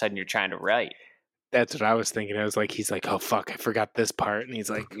then all of a sudden you're trying to write. That's what I was thinking. I was like, he's like, oh fuck, I forgot this part, and he's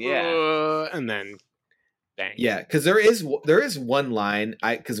like, Yeah. and then bang. Yeah, because there is one line.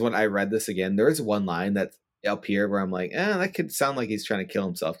 Because when I read this again, there is one line that's up here where I'm like, that could sound like he's trying to kill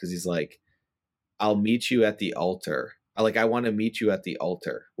himself, because he's like, "I'll meet you at the altar." I want to meet you at the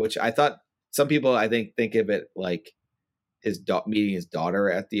altar, which I thought some people I think of it like his meeting his daughter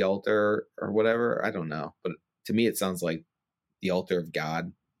at the altar or whatever. I don't know, but to me it sounds like the altar of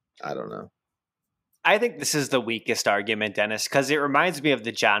God. I don't know. I think this is the weakest argument, Dennis, because it reminds me of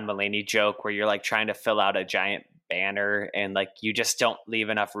the John Mulaney joke where you're like trying to fill out a giant banner and like you just don't leave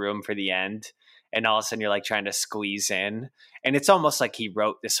enough room for the end. And all of a sudden you're like trying to squeeze in. And it's almost like he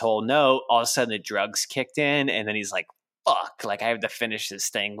wrote this whole note. All of a sudden the drugs kicked in. And then he's like, fuck, like I have to finish this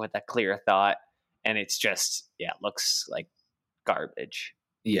thing with a clear thought. And it's just, it looks like garbage.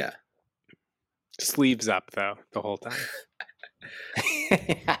 Yeah. Sleeves up though the whole time.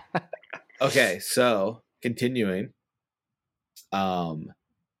 Okay, so continuing.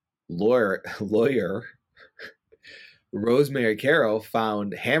 Lawyer Rosemary Carroll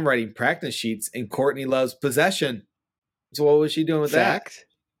found handwriting practice sheets in Courtney Love's possession. So what was she doing with Fact.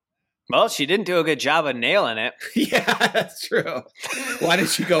 Well, she didn't do a good job of nailing it. that? Yeah, that's true. Why did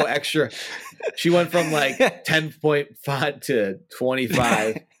she go extra? She went from like 10-point font to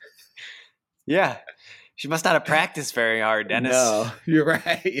 25. Yeah. She must not have practiced very hard, Dennis. No, you're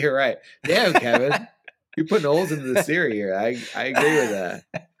right. You're right. Damn, Kevin. You're putting holes into the theory here. I agree with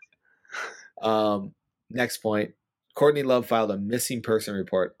that. Next point. Courtney Love filed a missing person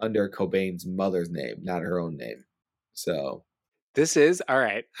report under Cobain's mother's name, not her own name. So This is all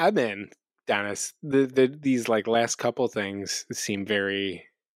right. I'm in, Dennis. These like last couple things seem very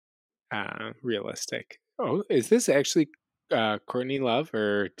realistic. Oh, is this actually Courtney Love,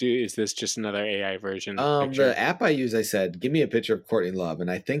 or is this just another AI version? Picture? the app I use, I said, give me a picture of Courtney Love, and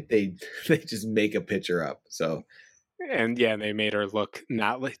I think they just make a picture up. So And yeah, they made her look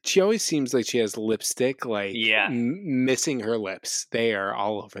not like she always seems like she has lipstick, like missing her lips. They are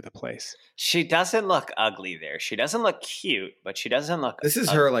all over the place. She doesn't look ugly there. She doesn't look cute, but she doesn't look this is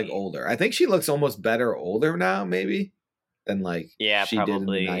ugly. her like older. I think she looks almost better older now, maybe than like she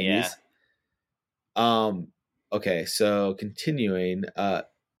probably, did in the 90s. Okay, so continuing.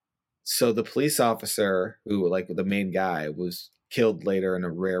 So the police officer who like the main guy was killed later in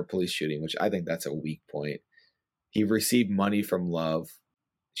a rare police shooting, which I think that's a weak point. He received money from Love.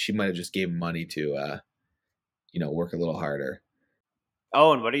 She might have just gave him money to, work a little harder.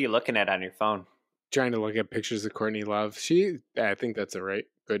 Oh, and what are you looking at on your phone? Trying to look at pictures of Courtney Love. I think that's a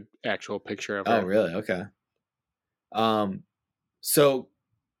good actual picture of her. Oh, really? Okay. So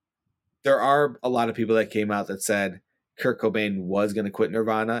there are a lot of people that came out that said Kurt Cobain was going to quit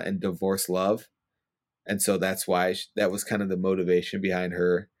Nirvana and divorce Love. And so that's why that was kind of the motivation behind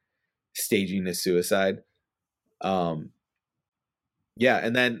her staging a suicide. Yeah,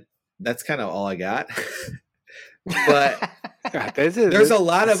 and then that's kind of all I got. But God, there's a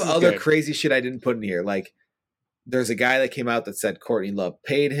lot of other crazy shit I didn't put in here. Like there's a guy that came out that said Courtney Love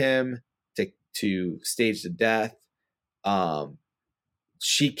paid him to stage the death.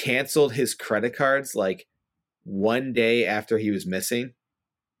 She canceled his credit cards like one day after he was missing,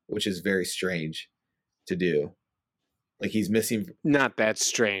 which is very strange to do. Like he's missing. Not that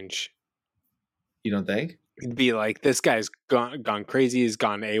strange. You don't think? It'd be like, this guy's gone crazy. He's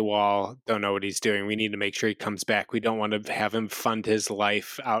gone AWOL. Don't know what he's doing. We need to make sure he comes back. We don't want to have him fund his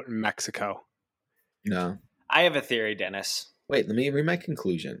life out in Mexico. No. I have a theory, Dennis. Wait, let me read my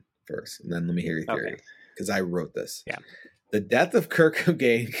conclusion first, and then let me hear your theory. Because I wrote this. Yeah. The death of Kurt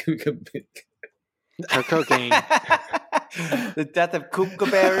Cobain. Kurt Cobain. The death of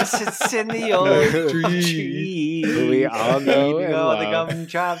Kookaberry sits in the old tree. We all know Eating and all the love.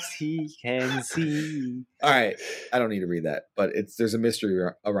 gumdrops he can see. All right. I don't need to read that, but there's a mystery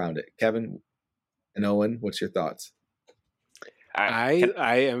around it. Kevin and Owen, what's your thoughts? All right.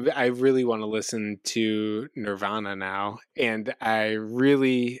 I really want to listen to Nirvana now, and I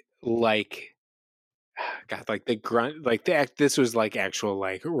really like like the grunt, like the act. This was like actual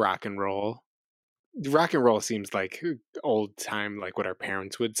like rock and roll. Rock and roll seems like old time, like what our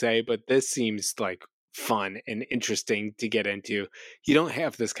parents would say, but this seems like fun and interesting to get into. You don't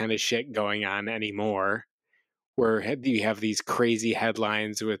have this kind of shit going on anymore, where you have these crazy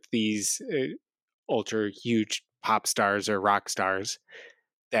headlines with these ultra huge pop stars or rock stars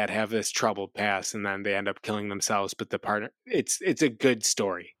that have this troubled past and then they end up killing themselves. But the partner, it's a good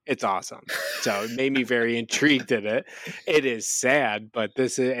story. It's awesome. So it made me very intrigued in it. It is sad, but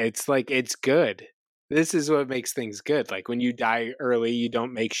it's good. This is what makes things good. Like when you die early, you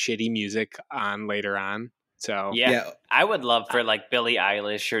don't make shitty music on later on. So Yeah. I would love for like Billie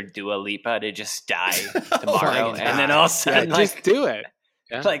Eilish or Dua Lipa to just die Oh tomorrow, my and then God. all of a sudden, just do it.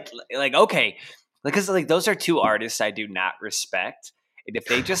 Yeah. like okay, because like those are two artists I do not respect. And if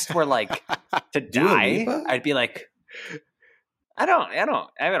they just were like to Dua die, Lipa? I'd be like, I don't know.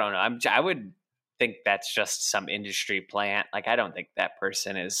 I would think that's just some industry plant. Like I don't think that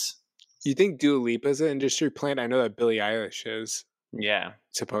person is. You think Dua Lipa is an industry plant? I know that Billie Eilish is Yeah,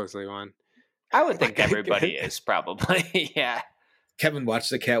 supposedly one. I would think everybody is probably. Yeah. Kevin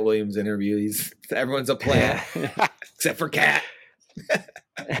watched the Cat Williams interview. Everyone's a plant except for Cat.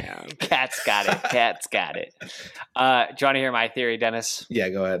 Yeah. Cat's got it. Cat's got it. Do you want to hear my theory, Dennis? Yeah,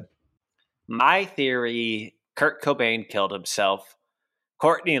 go ahead. My theory, Kurt Cobain killed himself.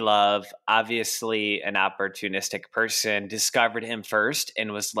 Courtney Love, obviously an opportunistic person, discovered him first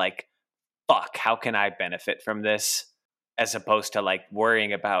and was like, fuck, how can I benefit from this? As opposed to like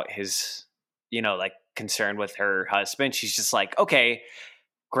worrying about his, like concern with her husband. She's just like, okay,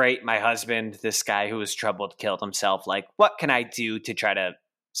 great. My husband, this guy who was troubled, killed himself. Like, what can I do to try to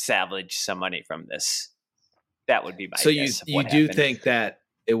salvage some money from this? That would be my So you guess of you what do happened. think that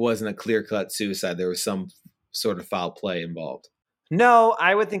it wasn't a clear-cut suicide? There was some sort of foul play involved. No,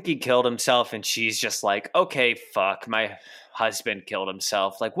 I would think he killed himself, and she's just like, okay, fuck, my husband killed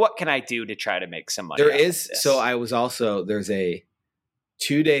himself. Like, what can I do to try to make some money? There off of is. this? So I was also there's a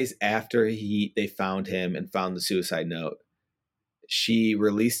 2 days after they found him and found the suicide note. She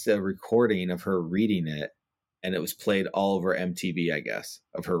released a recording of her reading it, and it was played all over MTV, I guess,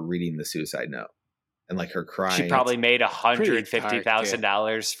 of her reading the suicide note and like her crying. She probably made pretty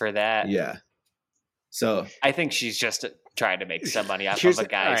 $150,000 for that. Yeah. So I think she's just trying to make some money off Here's- of a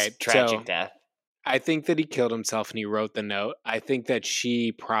guy's alright, tragic so- death. I think that he killed himself and he wrote the note. I think that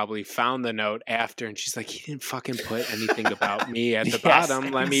she probably found the note after and she's like, he didn't fucking put anything about me at the Yes,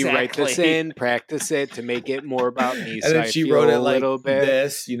 bottom. Let me write this exactly. in, practice it to make it more about me. and so then I she feel wrote it a like little bit.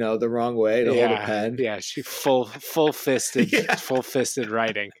 this, the wrong way to hold a pen. Yeah, she full fisted, Yeah. full fisted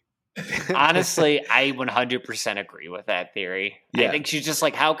writing. Honestly, I 100% agree with that theory. I Yeah. think she's just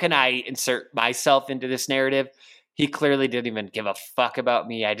like, how can I insert myself into this narrative? He clearly didn't even give a fuck about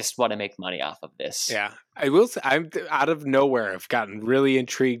me. I just want to make money off of this. Yeah, I will say, I'm out of nowhere. I've gotten really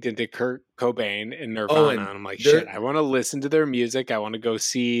intrigued into Kurt Cobain and Nirvana. and and I'm like, there- shit, I want to listen to their music. I want to go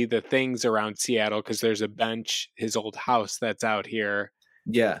see the things around Seattle because there's a bench, his old house that's out here.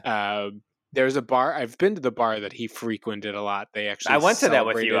 Yeah. There's a bar. I've been to the bar that he frequented a lot. They actually I went to that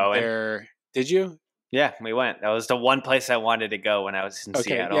with you, celebrated Owen. Did you? Yeah, we went. That was the one place I wanted to go when I was in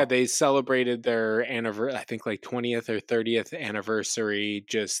Okay, Seattle. yeah, they celebrated their anniversary, I think like 20th or 30th anniversary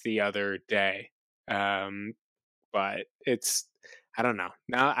just the other day. But it's, I don't know.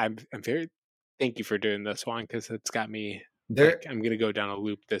 Now I'm very, thank you for doing this one because it's got me, There I'm going to go down a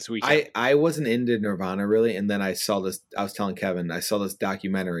loop this weekend. I wasn't into Nirvana really, and then I saw this. I was telling Kevin, I saw this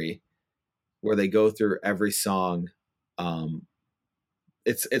documentary where they go through every song.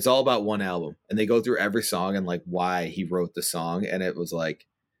 It's all about one album, and they go through every song and like why he wrote the song, and it was like,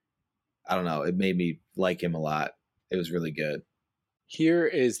 I don't know, it made me like him a lot. It was really good. Here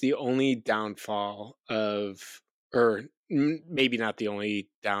is the only downfall of, or maybe not the only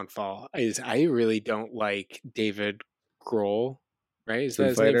downfall, is I really don't like David Grohl, right? Is Foo that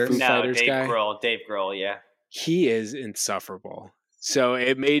his name? Fighters? Foo no, Fighters Dave guy? Grohl. Dave Grohl, yeah. He is insufferable. So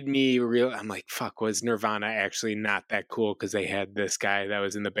it made me I'm like, fuck, was Nirvana actually not that cool because they had this guy that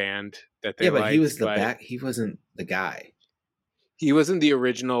was in the band that they Yeah, but he liked, was the but back. He wasn't the guy. He wasn't the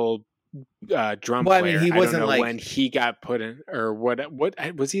original drum Well, I player. mean, he I don't wasn't know like- when he got put in or what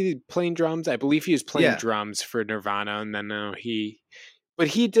was he playing drums? I believe he was playing Yeah. drums for Nirvana, and then but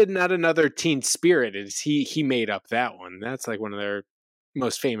he did Not Another Teen Spirit. He made up that one. That's like one of their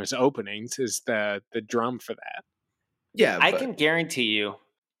most famous openings is the drum for that. Yeah, I but- can guarantee you,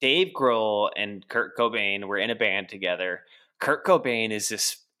 Dave Grohl and Kurt Cobain were in a band together. Kurt Cobain is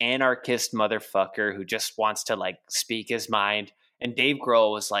this anarchist motherfucker who just wants to like speak his mind. And Dave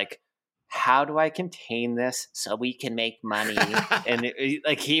Grohl was like, how do I contain this so we can make money? And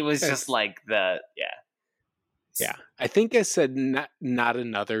he was just like yeah. Yeah, I think I said not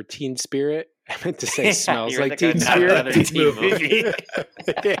another Teen Spirit. I meant to say Yeah, Smells you're Like thinking Teen Not Spirit. Another Teen Movie.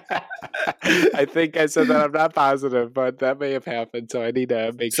 Yeah. I think I said that. I'm not positive, but that may have happened. So I need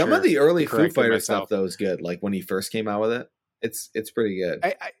to make some sure. of the early Foo corrected Fighter myself. stuff though is good. Like when he first came out with it, it's pretty good.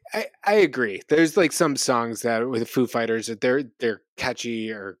 I agree. There's like some songs that with Foo Fighters that they're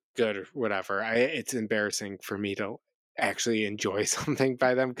catchy or good or whatever. It's embarrassing for me to actually enjoy something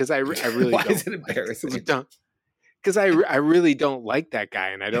by them because I really Why don't. is it embarrassing? Because I really don't like that guy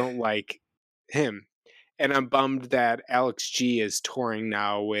and I don't like him. And I'm bummed that Alex G is touring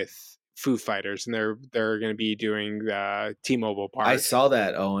now with Foo Fighters and they're going to be doing the T-Mobile Park. I saw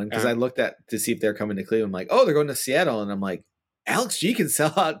that, Owen, because I looked at to see if they're coming to Cleveland. I'm like, oh, they're going to Seattle, and I'm like, Alex G can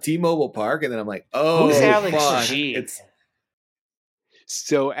sell out T-Mobile Park, and then I'm like, oh, Who's Alex fuck. G?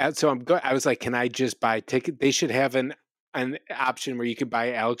 So I was like, can I just buy ticket? They should have an option where you could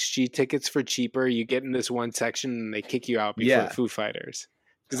buy Alex G tickets for cheaper. You get in this one section and they kick you out before Yeah. Foo Fighters.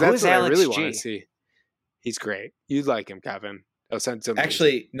 Because that's Who's what Alex I really G? want to see. He's great. You'd like him, Kevin. I'll send some.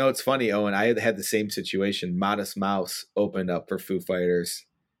 Actually, no, it's funny, Owen. I had the same situation. Modest Mouse opened up for Foo Fighters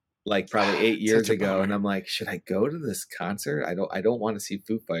like probably 8 years Such a ago, bummer. and I'm like, should I go to this concert? I don't want to see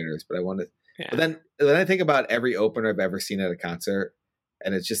Foo Fighters, but I want to. Yeah. But then I think about every opener I've ever seen at a concert,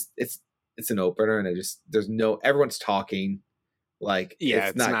 and it's just it's an opener, and everyone's talking, like Yeah,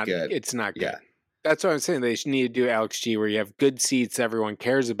 it's not good. It's not good. Yeah. That's what I'm saying. They should need to do Alex G where you have good seats, everyone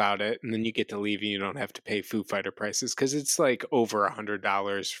cares about it, and then you get to leave and you don't have to pay Foo Fighter prices because it's like over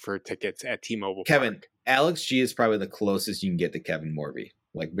 $100 for tickets at T-Mobile Kevin, Park. Alex G is probably the closest you can get to Kevin Morby,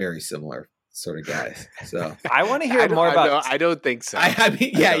 like very similar sort of guy. So I want to hear more about. I don't think so. I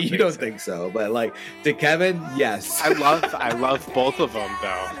mean, yeah, you don't so. think so, but like to Kevin, yes. I love both of them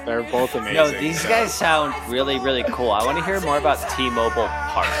though. They're both amazing. No, these guys sound really, really cool. I want to hear more about T-Mobile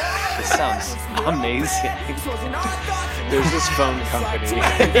Park. This sounds amazing. There's this phone company,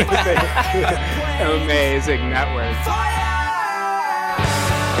 amazing network.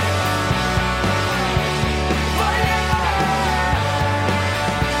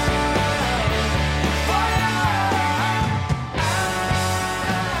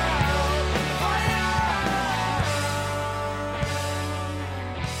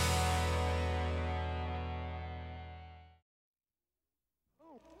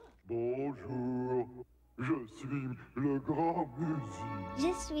 Bonjour, je suis le grand musique.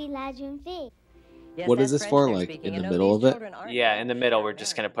 Je suis la jeune fille. What is this for? Like in the middle of it? Yeah, in the middle, we're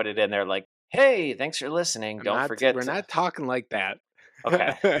just gonna put it in there. Like, hey, thanks for listening. Don't forget. We're not talking like that.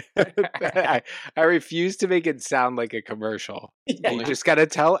 Okay. I refuse to make it sound like a commercial. Yeah. You just got to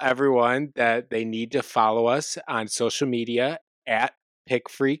tell everyone that they need to follow us on social media at Pick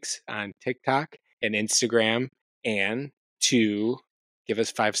Freaks on TikTok and Instagram, and to give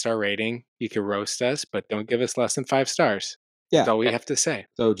us 5-star rating. You can roast us, but don't give us less than 5 stars. Yeah. That's all we have to say.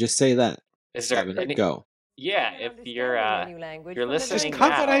 So just say that. Is there Kevin, any? go. Yeah, if you're listening, Just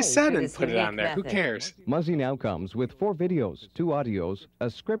cut what now, I said and put it on there. Who cares? Muzzy now comes with 4 videos, 2 audios, a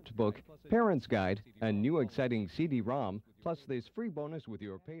script book, parent's guide, a new exciting CD-ROM, plus this free bonus with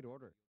your paid order.